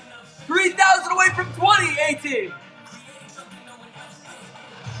 20. 3,000 away from 20, A-team.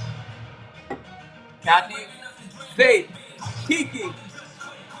 Kathy, Faith, Kiki.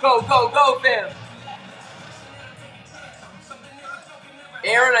 Go, go, go, fam.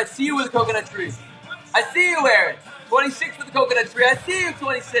 Aaron, I see you with the coconut tree. I see you, Aaron. 26 with the coconut tree. I see you,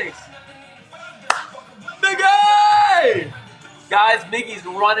 26. Miggy! Guys, Miggy's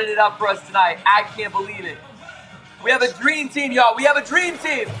running it up for us tonight. I can't believe it. We have a dream team, y'all. We have a dream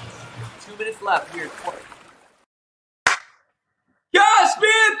team. 2 minutes left here. Cashmere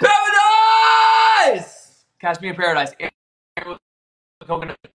in Paradise! Cashmere in Paradise. Aaron with the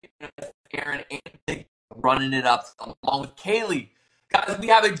coconut tree. Aaron and Miggy running it up along with Kaylee. Guys, we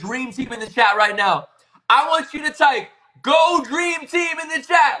have a dream team in the chat right now. I want you to type, go dream team in the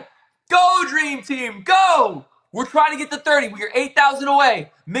chat. Go dream team, go. We're trying to get to 30. We are 8,000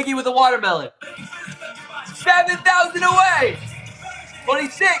 away. Miggy with a watermelon. 7,000 away.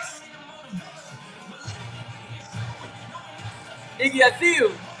 26. Iggy, I see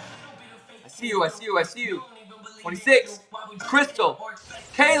you. I see you, I see you, I see you. 26. Crystal.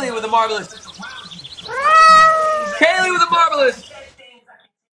 Kaylee with a marvelous. Kaylee with a marvelous.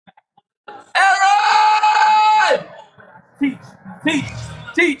 Aaron! Teach, teach,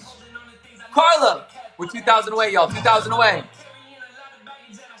 teach. Carla, we're 2,000 away, y'all. 2,000 away.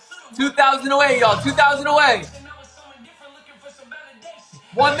 2,000 away, y'all. 2,000 away.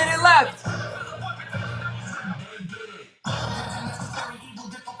 1 minute left.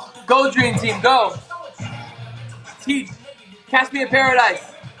 Go, Dream Team, go. Teach. Cash Me in Paradise.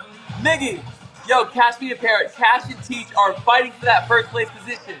 Miggy. Yo, Cash Me in Paradise. Cash and Teach are fighting for that first place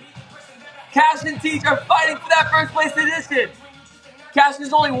position. Cash and Teach are fighting for that first place position. Cash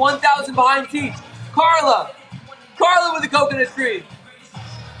is only 1,000 behind Teach. Carla. Carla with the coconut tree.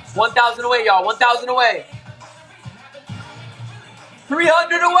 1,000 away, y'all. 1,000 away.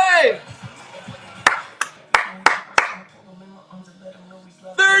 300 away.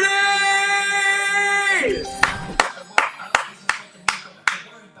 30.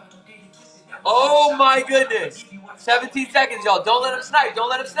 Oh my goodness. 17 seconds, y'all. Don't let him snipe. Don't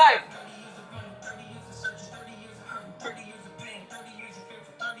let him snipe.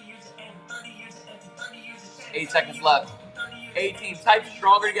 8 seconds left. 18. Type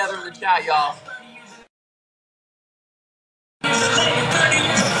stronger together in the chat, y'all.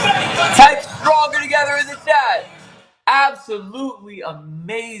 Type stronger together in the chat. Absolutely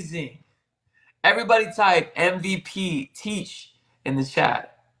amazing. Everybody type MVP Teach in the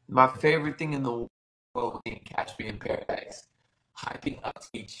chat. My favorite thing in the world being Catch Me in Paradise. Hyping up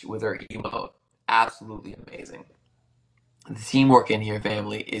Teach with her emote. Absolutely amazing. The teamwork in here,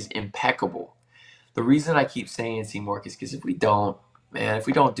 family, is impeccable. The reason I keep saying teamwork is because if we don't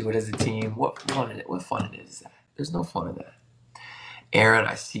do it as a team, what fun in it is that? There's no fun in that. Aaron,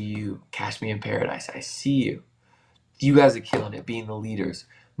 I see you. Cash Me in Paradise, I see you. You guys are killing it, being the leaders.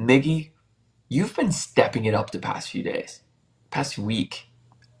 Miggy, you've been stepping it up the past few days, past week.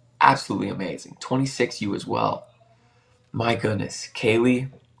 Absolutely amazing. 26, you as well. My goodness. Kaylee,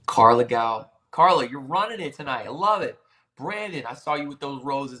 Carla Gal. Carla, you're running it tonight. I love it. Brandon, I saw you with those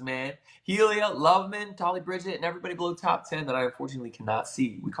roses, man. Helia, Loveman, Tolly Bridget, and everybody below top 10 that I unfortunately cannot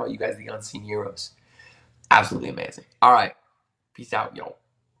see. We call you guys the unseen heroes. Absolutely amazing. All right. Peace out, yo.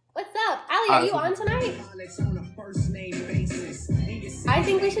 What's up? Ali, are you on tonight? I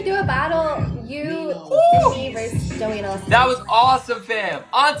think we should do a battle. You and me versus Joey and Elsa. That was awesome, fam.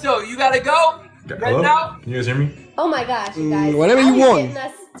 Anto, you gotta go? Hello? Now? Can you guys hear me? Oh my gosh, you guys. Whatever you Ali's want. getting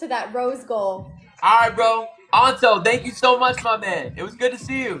us to that rose goal. All right, bro. Anto, thank you so much, my man. It was good to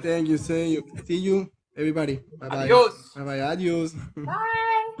see you. Thank you. See you, everybody. Bye bye. Adios. Bye bye. Adios. Bye.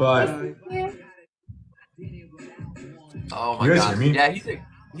 Bye. Nice to meet you. Oh my You guys gosh. hear me? Yeah,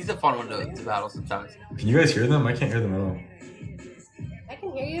 he's a fun one to battle sometimes. Can you guys hear them? I can't hear them at all. I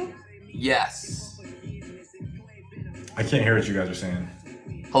can hear you. Yes. I can't hear what you guys are saying.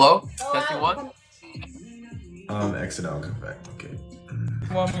 Hello? Oh, Testing wow. one? Exit out, come back. Okay.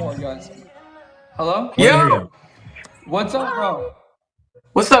 One more, guys. Hello? Can't hear Yo! you. What's up, bro?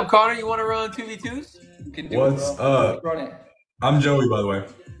 What's up, Connor? You want to run 2v2s? You can do What's it, bro. up? Run it. I'm Joey, by the way.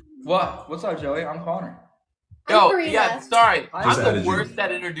 What? What's up, Joey? I'm Connor. Yo, Karina. yeah, sorry. I I'm just the added you. worst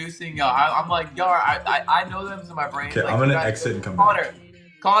at introducing y'all. I'm like, y'all, I know them in my brain. Okay, like, I'm gonna you guys- exit and come back.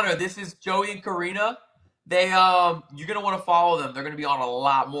 Connor, this is Joey and Karina. They, you're gonna want to follow them. They're gonna be on a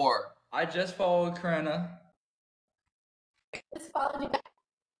lot more. I just followed Karina. Just follow me back.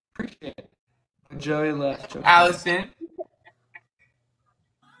 appreciate it. Joey left. Joey. Allison.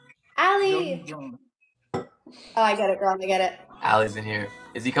 Allie. Joey. Oh, I get it, girl. I get it. Allie's in here.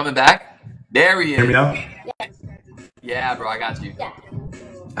 Is he coming back? There he Hear me is. now? Yeah, bro, I got you. Yeah.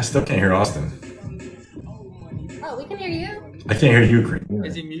 I still can't hear Austin. Oh, we can hear you. I can't hear you, Green.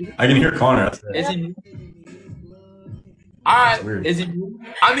 Is he muted? I can hear Connor. Is he muted? All right. That's weird. Is he muted?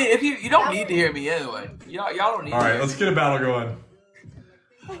 I mean, if you don't need to hear me anyway. Y'all don't need All to right, hear let's me. get a battle going.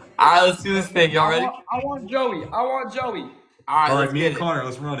 All right, let's do this thing. Y'all ready? I want Joey. I want Joey. All right, All right, let's me get and it. Connor,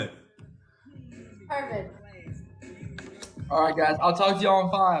 let's run it. Perfect. All right, guys. I'll talk to y'all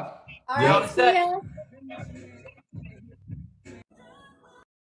in 5. All Yeah. right, see ya.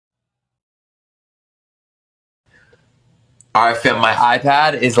 All right, fam. My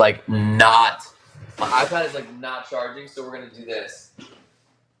iPad is like not. My iPad is like not charging, so we're gonna do this.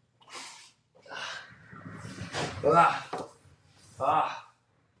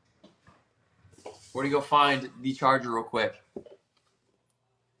 Where do you go find the charger real quick?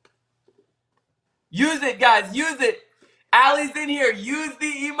 Use it, guys. Use it. Allie's in here. Use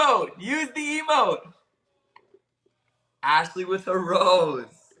the emote. Use the emote. Ashley with a rose.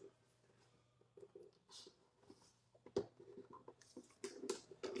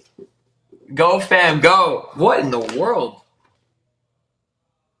 Go, fam. Go. What in the world?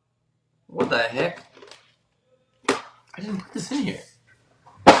 What the heck? I didn't put this in here.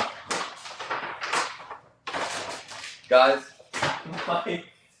 Guys,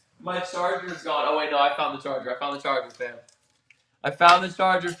 my charger's gone. Oh, wait, no, I found the charger. I found the charger, fam. I found the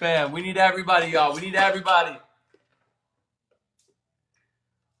charger, fam. We need everybody, y'all. We need everybody.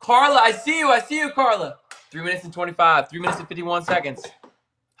 Carla, I see you. I see you, Carla. 3 minutes and 25. 3 minutes and 51 seconds.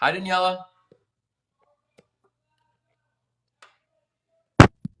 Hi, Daniela.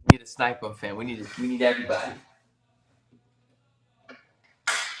 We need a sniper, fam. We need everybody.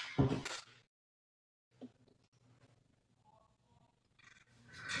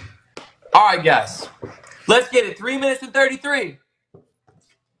 All right, guys. Let's get it. 3 minutes and 33.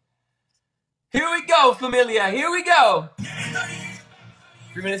 Here we go, familia. Here we go.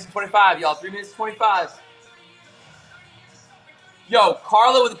 3 minutes and 25, y'all. 3 minutes and 25. Yo,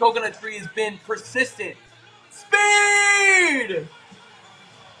 Carla with the coconut tree has been persistent. Speed!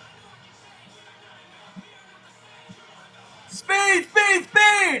 Speed, speed,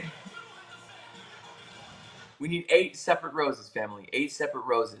 speed! We need 8 separate roses, family. 8 separate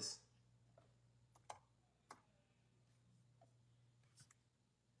roses.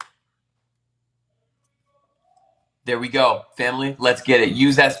 There we go, family. Let's get it.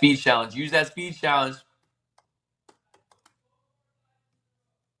 Use that speed challenge. Use that speed challenge.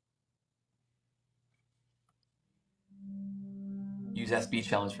 Use that speed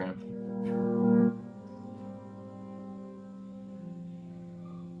challenge for him.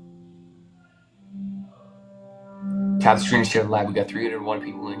 Tap the screen to share the live. We got 301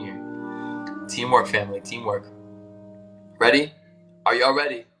 people in here. Teamwork, family. Teamwork. Ready? Are y'all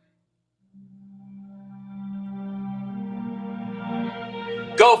ready?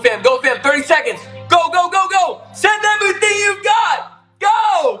 Go, fam. Go, fam. 30 seconds. Go, go, go, go. Send everything you've got.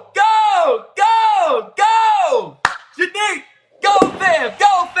 Go, go, go, go. Janique. Go, fam.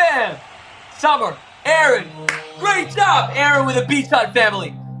 Go, fam. Summer. Aaron. Great job. Aaron with a beach hut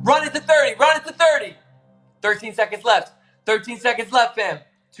family. Run it to 30. Run it to 30. 13 seconds left. 13 seconds left, fam.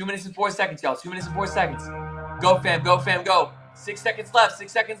 2 minutes and 4 seconds, y'all. 2 minutes and 4 seconds. Go, fam. Go, fam. Go. 6 seconds left.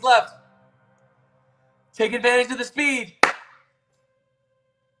 6 seconds left. Take advantage of the speed.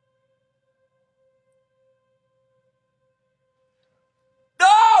 No,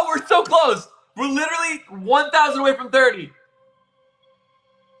 we're so close. We're literally 1,000 away from 30.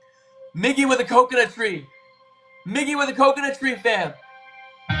 Miggy with a coconut tree. Miggy with a coconut tree, fam.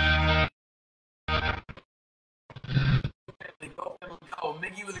 Go, family, go.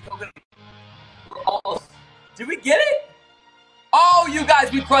 Miggy with a coconut tree. We're almost. Did we get it? Oh, you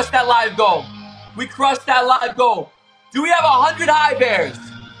guys, we crushed that live goal. We crushed that live goal. Do we have 100 high bears?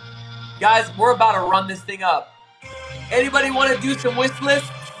 Guys, we're about to run this thing up. Anybody want to do some wish lists?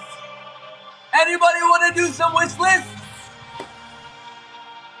 Anybody want to do some wish lists?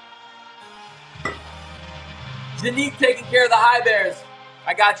 Janique taking care of the high bears.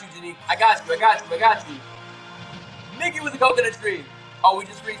 I got you, Janique. I got you, I got you, I got you. Nikki with the coconut tree. Oh, we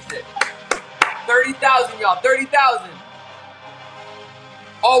just reached it. 30,000, y'all, 30,000.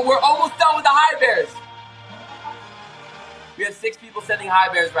 Oh, we're almost done with the high bears. We have 6 people sending high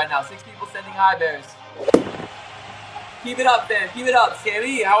bears right now. 6 people sending high bears. Keep it up, fam. Keep it up.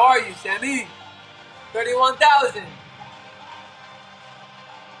 Sammy, how are you, Sammy? 31,000.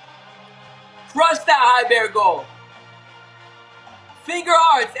 Crush that high bear goal. Finger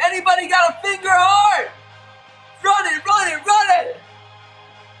hearts. Anybody got a finger heart? Run it, run it, run it.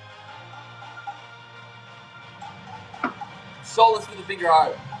 Solus with a finger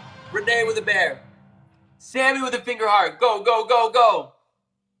heart. Renee with a bear. Sammy with a finger heart. Go, go, go, go.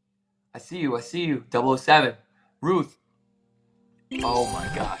 I see you. I see you. 007. Ruth. Oh my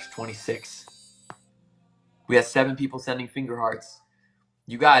gosh. 26. We have 7 people sending finger hearts.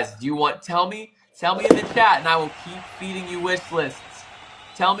 You guys, do you want, tell me in the chat and I will keep feeding you wish lists.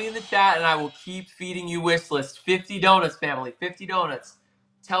 Tell me in the chat and I will keep feeding you wish lists. 50 donuts, family. 50 donuts.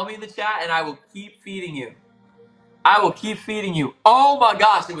 Tell me in the chat and I will keep feeding you. I will keep feeding you. Oh my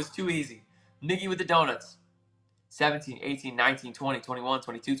gosh, it was too easy. Nikki with the donuts. 17, 18, 19, 20, 21,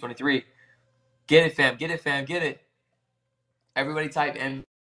 22, 23. Get it, fam. Get it, fam. Get it. Everybody type MVP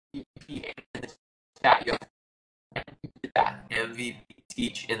in the chat. Yo. MVP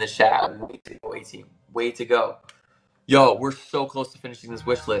teach in the chat. Way to go, 18. Way to go. Yo, we're so close to finishing this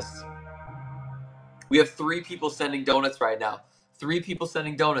wish list. We have 3 people sending donuts right now. 3 people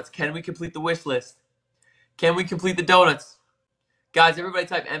sending donuts. Can we complete the wish list? Can we complete the donuts? Guys, everybody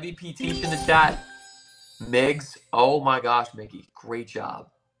type MVP teach in the chat. Migs. Oh my gosh, Mickey. Great job.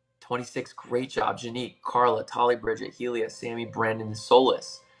 26. Great job. Janique, Carla, Tolly, Bridget, Helia, Sammy, Brandon,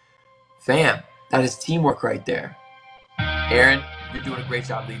 Solus. Fam, that is teamwork right there. Aaron, you're doing a great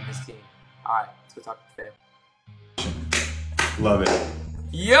job leading this team. All right, let's go talk to fam. Love it.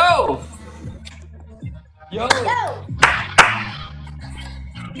 Yo! Yo. Yo!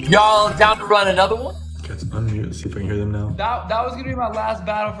 Y'all down to run another one? Let's unmute. Let's see if I can hear them now. That was gonna be my last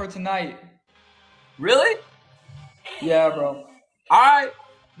battle for tonight. Really? Yeah, bro. All right.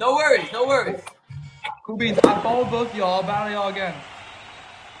 No worries. No worries. Cool beans. I followed both y'all. I'll battle y'all again.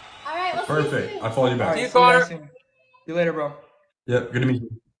 All right, let's see you Perfect. soon. I followed you All back. right, See you, see you guys Connor. soon. See you later, bro. Yep. Good to meet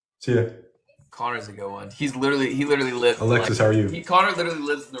you. See ya. Connor's a good one. He literally lives. Alexis, how are you? Connor literally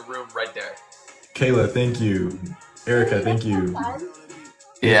lives in the room right there. Kayla, thank you. Erica, thank you. Fun.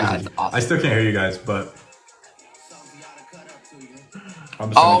 Yeah, it's I awesome. still can't hear you guys, but. I'm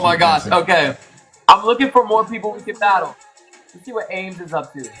just Oh gonna my keep gosh. dancing. Okay. I'm looking for more people we can battle. Let's see what Ames is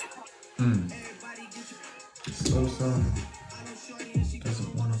up to. So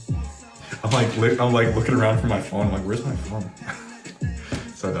doesn't want to. I'm like looking around for my phone. I'm like, where's my phone?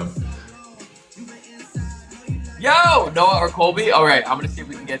 So dumb. Yo, Noah or Colby. All right, I'm gonna see if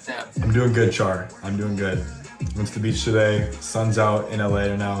we can get them. I'm doing good, Char. I'm doing good. Went to the beach today. Sun's out in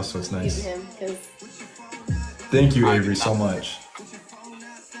LA now, so it's Use nice. him, 'cause Thank you, Avery, so much.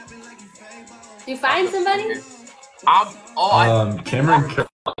 you find somebody? Cameron.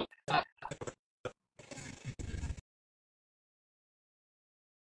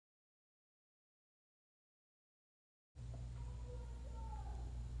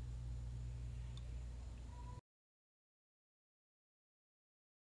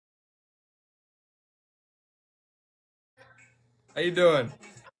 How you doing?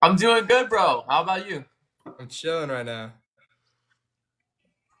 I'm doing good, bro. How about you? I'm chilling right now.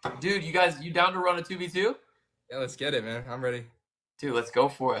 Dude, you down to run a 2v2? Yeah, let's get it, man. I'm ready. Dude, let's go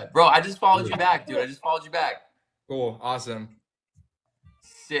for it. Bro, I just followed you back, dude. I just followed you back. Cool. Awesome.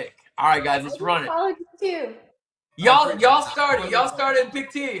 Sick. All right, guys, let's run it. Followed you too. Y'all started. Y'all started and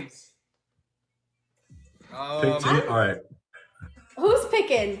pick teams. Pick team. All right. Who's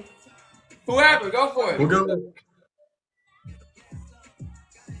picking? Whoever, go for it. We'll go.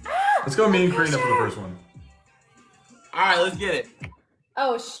 Let's go me and Karina for the first one. All right, let's get it.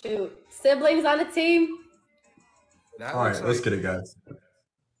 Oh shoot! Siblings on a team. That All right, looks let's like- get it, guys.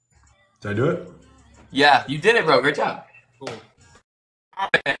 Did I do it? Yeah, you did it, bro. Great job. Cool.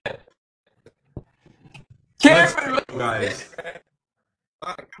 Let's Cameron. go, guys.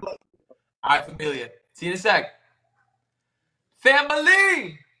 All right, Familia. See you in a sec.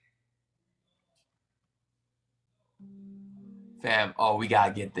 Family. Fam, oh, we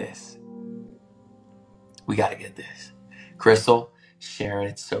gotta get this. We gotta get this. Crystal, Sharon,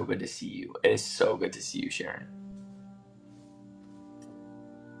 it's so good to see you. It is so good to see you, Sharon.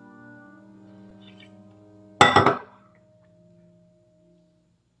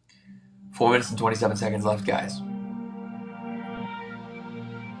 Four minutes and 27 seconds left, guys.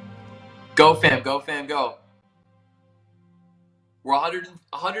 Go, fam, go, fam, go. We're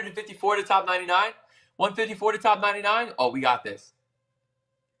 154 to top 99. 154 to top 99. Oh, we got this.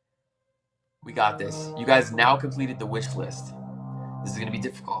 We got this. You guys now completed the wish list. This is gonna be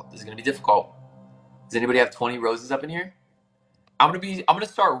difficult. This is gonna be difficult. Does anybody have 20 roses up in here? I'm gonna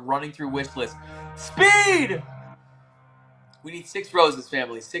start running through wish list. Speed! We need 6 roses,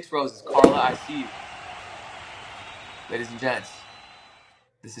 family. 6 roses. Carla, I see you. Ladies and gents,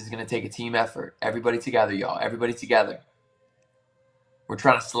 this is gonna take a team effort. Everybody together, y'all. Everybody together. We're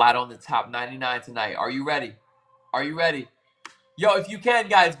trying to slide on the top 99 tonight. Are you ready? Are you ready? Yo, if you can,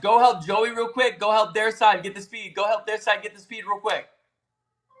 guys, go help Joey real quick. Go help their side get the speed. Go help their side get the speed real quick.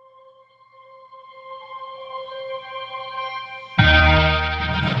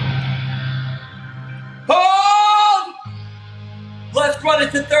 Hold! Let's run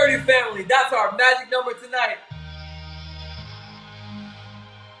it to 30, family. That's our magic number tonight.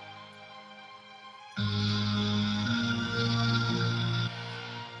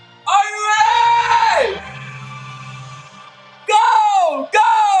 Are you ready? Go!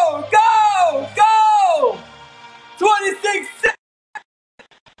 Go! Go! Go! 26 seconds.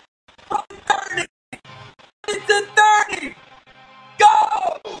 30. To 30. Go!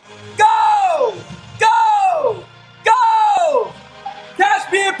 Go! Go! Go!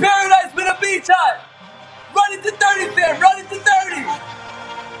 Cash me in paradise with a beach hut. Run it to 30, fam. Run it to 30.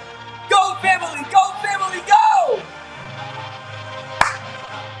 Go, family. Go, family. Go!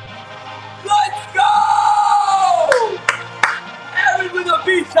 Let's go! Aaron with a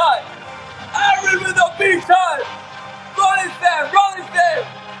beach hut. Aaron with a beach hut. Run it, fam. Run it, fam.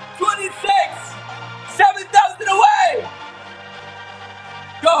 26. 7,000 away.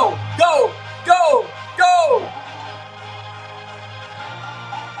 Go, go, go, go.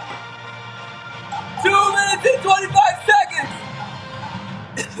 2 minutes and 25 seconds.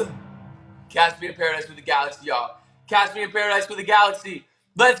 Catch me in paradise with the galaxy, y'all. Catch me in paradise with the galaxy.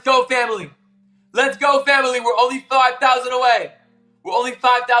 Let's go, family. Let's go, family. We're only 5,000 away. We're only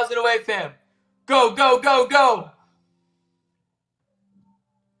 5,000 away, fam. Go, go, go, go.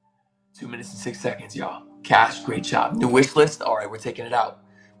 2 minutes and 6 seconds, y'all. Cash, great job. New wish list. All right, we're taking it out.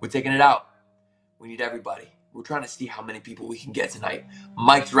 We're taking it out. We need everybody. We're trying to see how many people we can get tonight.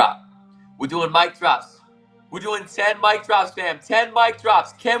 Mic drop. We're doing mic drops. We're doing 10 mic drops, fam. 10 mic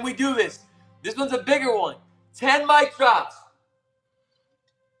drops. Can we do this? This one's a bigger one. 10 mic drops.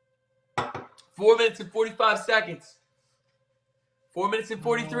 4 minutes and 45 seconds. 4 minutes and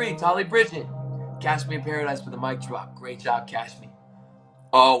 43. Tolly Bridget. Cash Me in Paradise with a mic drop. Great job, Cash Me.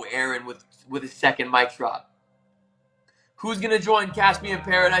 Oh, Aaron with a second mic drop. Who's going to join Cash Me in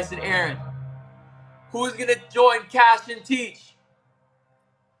Paradise and Aaron? Who's going to join Cash and Teach?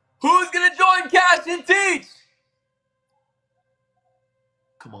 Who's going to join Cash and Teach?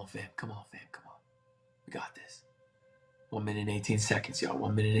 Come on, fam. Come on, fam. Come on. We got this. 1 minute and 18 seconds, y'all.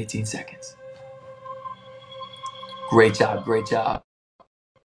 1 minute and 18 seconds. Great job. Great job.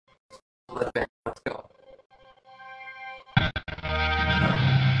 Let's go.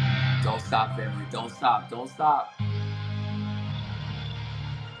 Don't stop, family. Don't stop. Don't stop.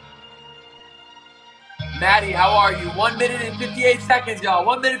 Maddie, how are you? 1 minute and 58 seconds, y'all.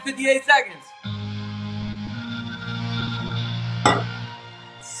 1 minute 58 seconds.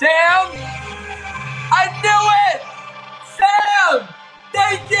 Sam! I knew it! Sam!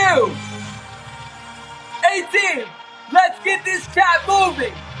 Thank you! 18! Let's get this chat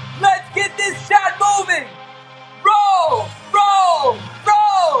moving! Let's get this chat moving! Roll! Roll!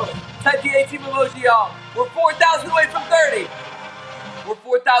 Roll! Type the A-team emoji, y'all. We're 4,000 away from 30. We're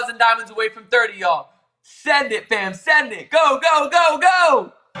 4,000 diamonds away from 30, y'all. Send it, fam. Send it. Go, go, go,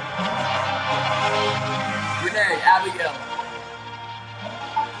 go! Renee, Abigail.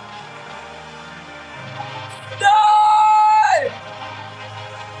 Snipe!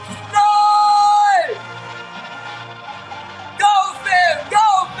 Snipe! Go, fam! Go,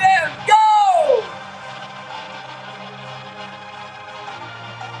 fam! Go!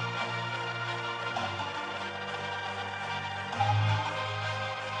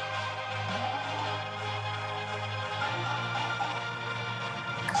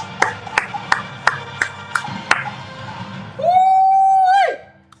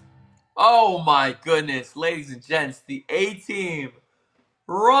 Oh my goodness, ladies and gents, the A-team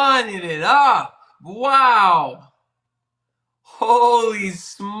running it up. Wow. Holy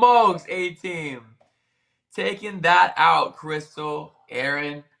smokes, A-team. Taking that out, Crystal,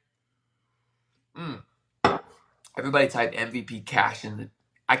 Aaron. Everybody type MVP Cash in the...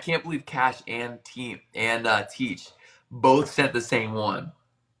 I can't believe Cash and Teach both sent the same one.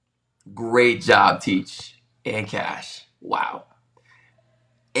 Great job, Teach and Cash. Wow.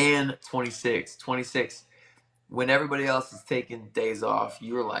 And 26. When everybody else is taking days off,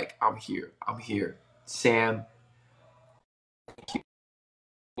 you're like, I'm here. I'm here. Sam, thank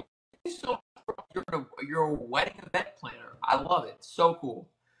you so much. You're a wedding event planner. I love it. So cool.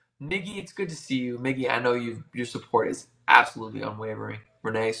 Miggy, it's good to see you. Miggy, I know your support is absolutely unwavering.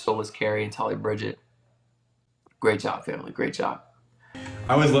 Renee, Solus, Carrie, and Tolly Bridget. Great job, family. Great job.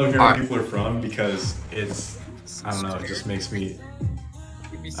 I always love hearing where people are from because it's, I don't know, it just makes me,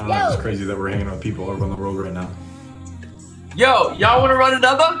 I don't know, it's crazy that we're hanging out with people all around the world right now. Yo, y'all want to run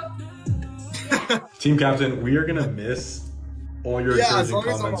another? Team captain, we are gonna miss all your Yeah, as encouraging long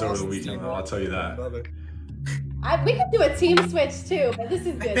as I'm comments over the Austin's weekend, team, though. I'll tell you that. We could do a team switch too, but this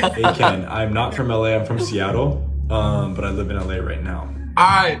is good. Hey Ken, I'm not from LA. I'm from Seattle, but I live in LA right now.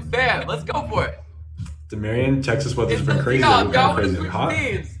 All right, fam, let's go for it. Demarion, Texas weather's It's been up to crazy. y'all. What Y'all kind of want to crazy? switch Hot?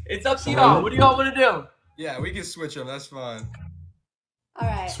 teams? It's up to Somewhere y'all. in What do y'all want to do? Yeah, we can switch them. That's fine. All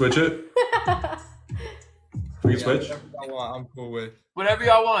right. Switch it. We can switch. Whatever y'all want, I'm cool with. Whatever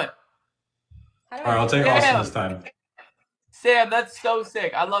y'all want. How do All right, I'll take Yeah. Austin this time. Sam, that's so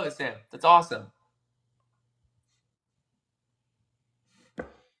sick. I love it, Sam. That's awesome.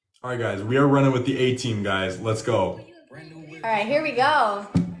 All right, guys, we are running with the A team, guys. Let's go. All right, here we go.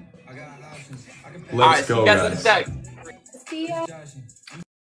 Let's All right, go, see you guys in a guys. sec. See ya.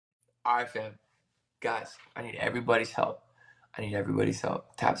 All right, fam. Guys, I need everybody's help. I need everybody's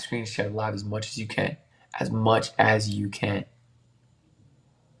help. Tap the screen, share live as much as you can. As much as you can.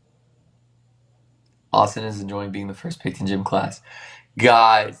 Austin is enjoying being the first picked in gym class.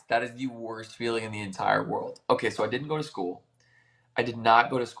 Guys, that is the worst feeling in the entire world. Okay, so I didn't go to school. I did not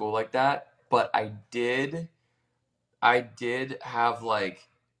go to school like that, but I did have like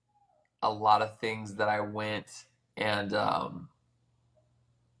a lot of things that I went and I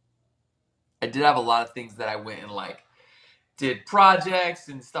did have a lot of things that I went and like did projects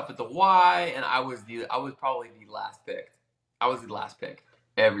and stuff at the Y, and I was probably the last pick. I was the last pick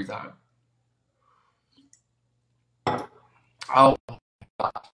every time. Oh my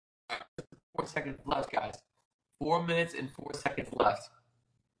gosh. 4 seconds left, guys. 4 minutes and 4 seconds left.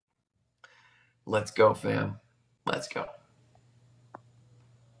 Let's go, fam. Let's go.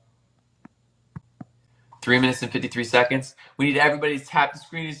 3 minutes and 53 seconds. We need everybody to tap the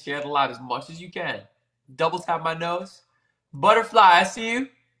screen and share the live as much as you can. Double tap my nose. Butterfly, I see you.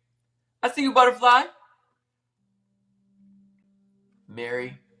 I see you, Butterfly.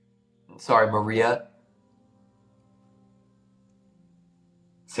 Maria.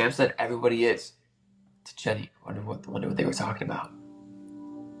 Sam said everybody is. To Jenny. Wonder what they were talking about.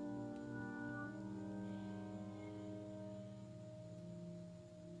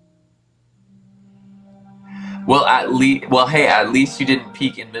 Well, hey, at least you didn't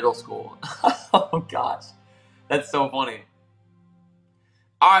peak in middle school. Oh gosh, that's so funny.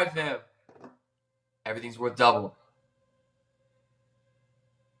 All right, fam. Everything's worth double.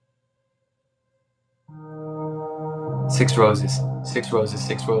 Six roses.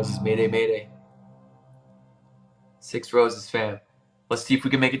 Mayday. 6 roses, fam. Let's see if we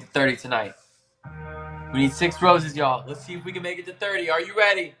can make it to 30 tonight. We need 6 roses, y'all. Let's see if we can make it to 30. Are you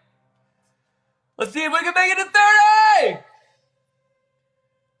ready? Let's see if we can make it to 30!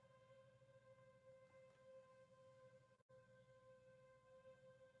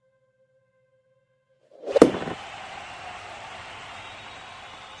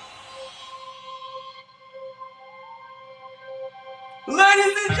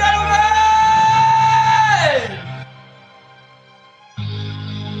 Ladies and gentlemen!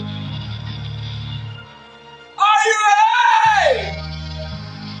 Are you ready?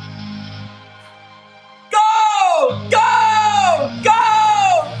 Go!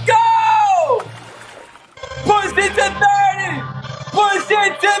 Push it to 30! Push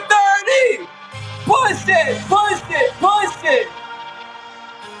it to 30! Push it!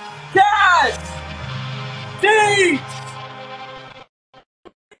 Gas! Deep!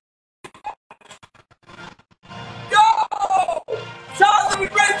 Go! Charlie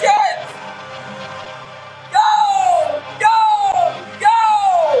Ricketts! Go!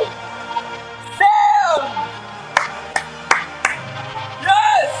 Sam!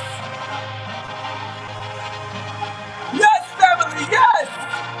 Yes, family, yes!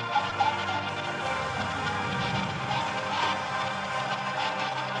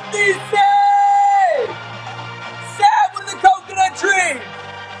 DC! Sam with the coconut tree!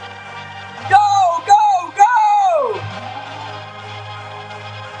 Go!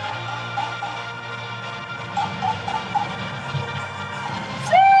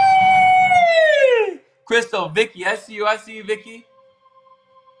 Crystal, Vicky, I see you, Vicky.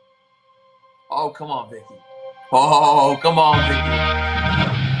 Oh, come on, Vicky. Oh, come on, Vicky.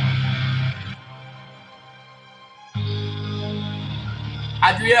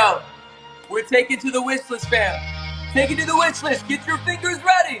 Adriel, we're taking to the wish list, fam. Take it to the wish list. Get your fingers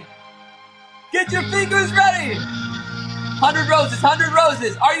ready. 100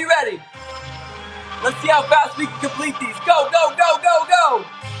 roses. Are you ready? Let's see how fast we can complete these. Go.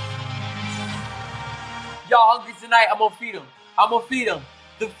 Y'all hungry tonight? I'm gonna feed them.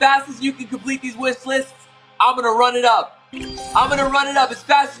 The fastest you can complete these wish lists, I'm gonna run it up. As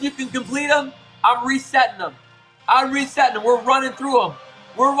fast as you can complete them, I'm resetting them. I'm resetting them. We're running through them.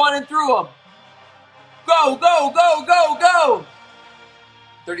 We're running through them. Go, go, go, go, go.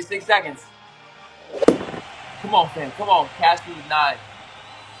 36 seconds. Come on, fam. Come on. Cash me with 9.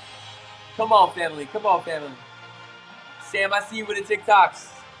 Come on, family. Come on, family. Sam, I see you with the TikToks.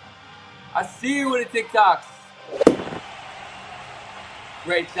 I see you with the TikToks.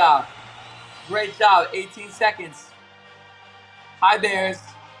 Great job. Great job. 18 seconds. Hi, Bears.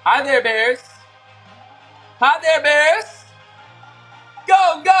 Hi there, Bears. Hi there, Bears.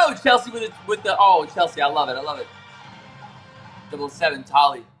 Go, go. Chelsea with the oh, Chelsea. I love it. I love it. 007,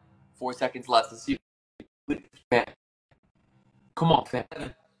 Tolly. 4 seconds left. Let's see. Man. Come on, fam.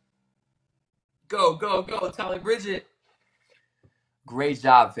 Go, go, go. Tolly Bridget. Great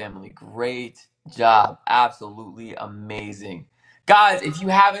job, family. Great job. Absolutely amazing. Guys, if you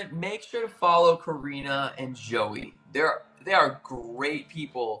haven't, make sure to follow Karina and Joey. They are great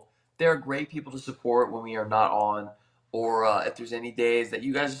people. They're great people to support when we are not on, or if there's any days that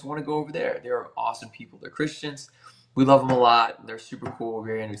you guys just want to go over there. They're awesome people. They're Christians. We love them a lot. They're super cool,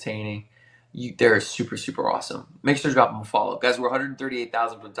 very entertaining. They're super, super awesome. Make sure to drop them a follow. Guys, we're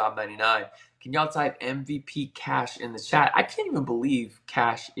 138,000 from top 99. Can y'all type MVP Cash in the chat? I can't even believe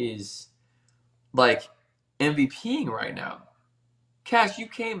Cash is, like, MVPing right now. Cash, you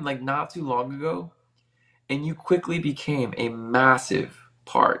came, like, not too long ago, and you quickly became a massive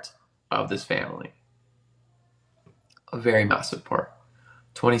part of this family. A very massive part.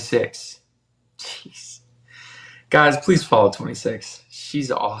 26. Jeez. Guys, please follow 26.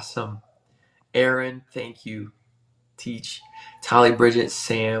 She's awesome. Aaron, thank you. Teach. Tally, Bridget,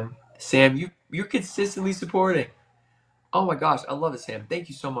 Sam. Sam, you're consistently supporting. Oh my gosh, I love it, Sam. Thank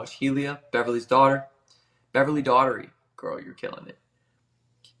you so much. Helia, Beverly's daughter. Beverly Daughtery. Girl, you're killing it.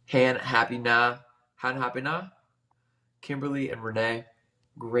 Han, Happy Na. Han, Happy Na. Kimberly and Renee.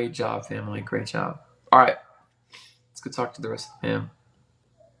 Great job, family. Great job. All right. Let's go talk to the rest of the fam.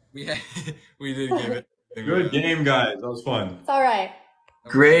 We did give it. Good game, guys. That was fun. It's all right.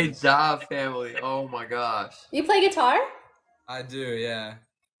 Great job, family. Oh my gosh. You play guitar? I do, yeah.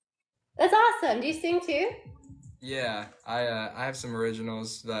 That's awesome. Do you sing too? Yeah, I have some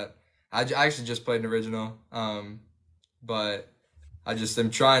originals that I actually just played an original, but I just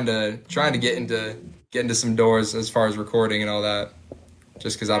am trying to get into some doors as far as recording and all that,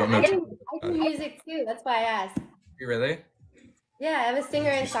 just because I don't know. I do music too. That's why I asked. You really? Yeah, I'm a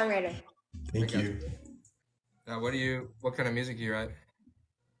singer and songwriter. Thank you. What kind of music do you write?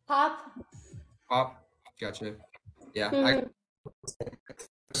 Pop. Pop. Gotcha. Yeah, Mhm.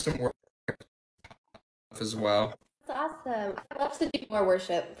 some work as well. That's awesome. I love to do more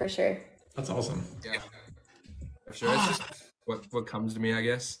worship for sure. That's awesome. Yeah, for sure. It's just what comes to me, I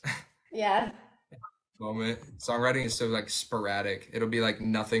guess. Yeah. Moment. Songwriting is so like sporadic. It'll be like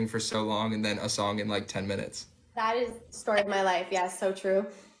nothing for so long, and then a song in like 10 minutes. That is the story of my life. Yeah, so true.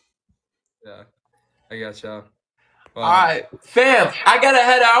 Yeah, I gotcha. Well, All right, fam, I gotta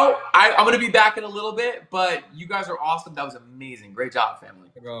head out. I'm gonna be back in a little bit, but you guys are awesome. That was amazing. Great job,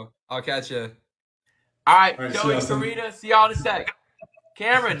 family. I'll catch you. All right, All right, Joey, see you, Karina, see y'all in a sec.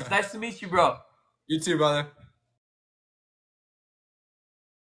 Cameron, it's nice to meet you, bro. You too, brother.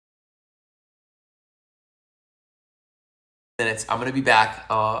 Minutes. I'm gonna be back.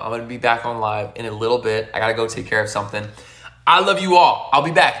 I'm gonna be back on live in a little bit. I gotta go take care of something. I love you all. I'll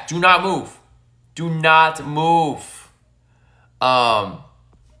be back. Do not move. Do not move.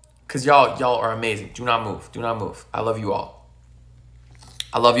 Cause y'all are amazing. Do not move. Do not move. I love you all.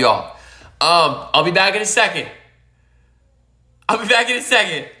 I love you all. I'll be back in a second.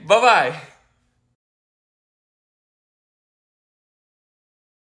 Bye bye.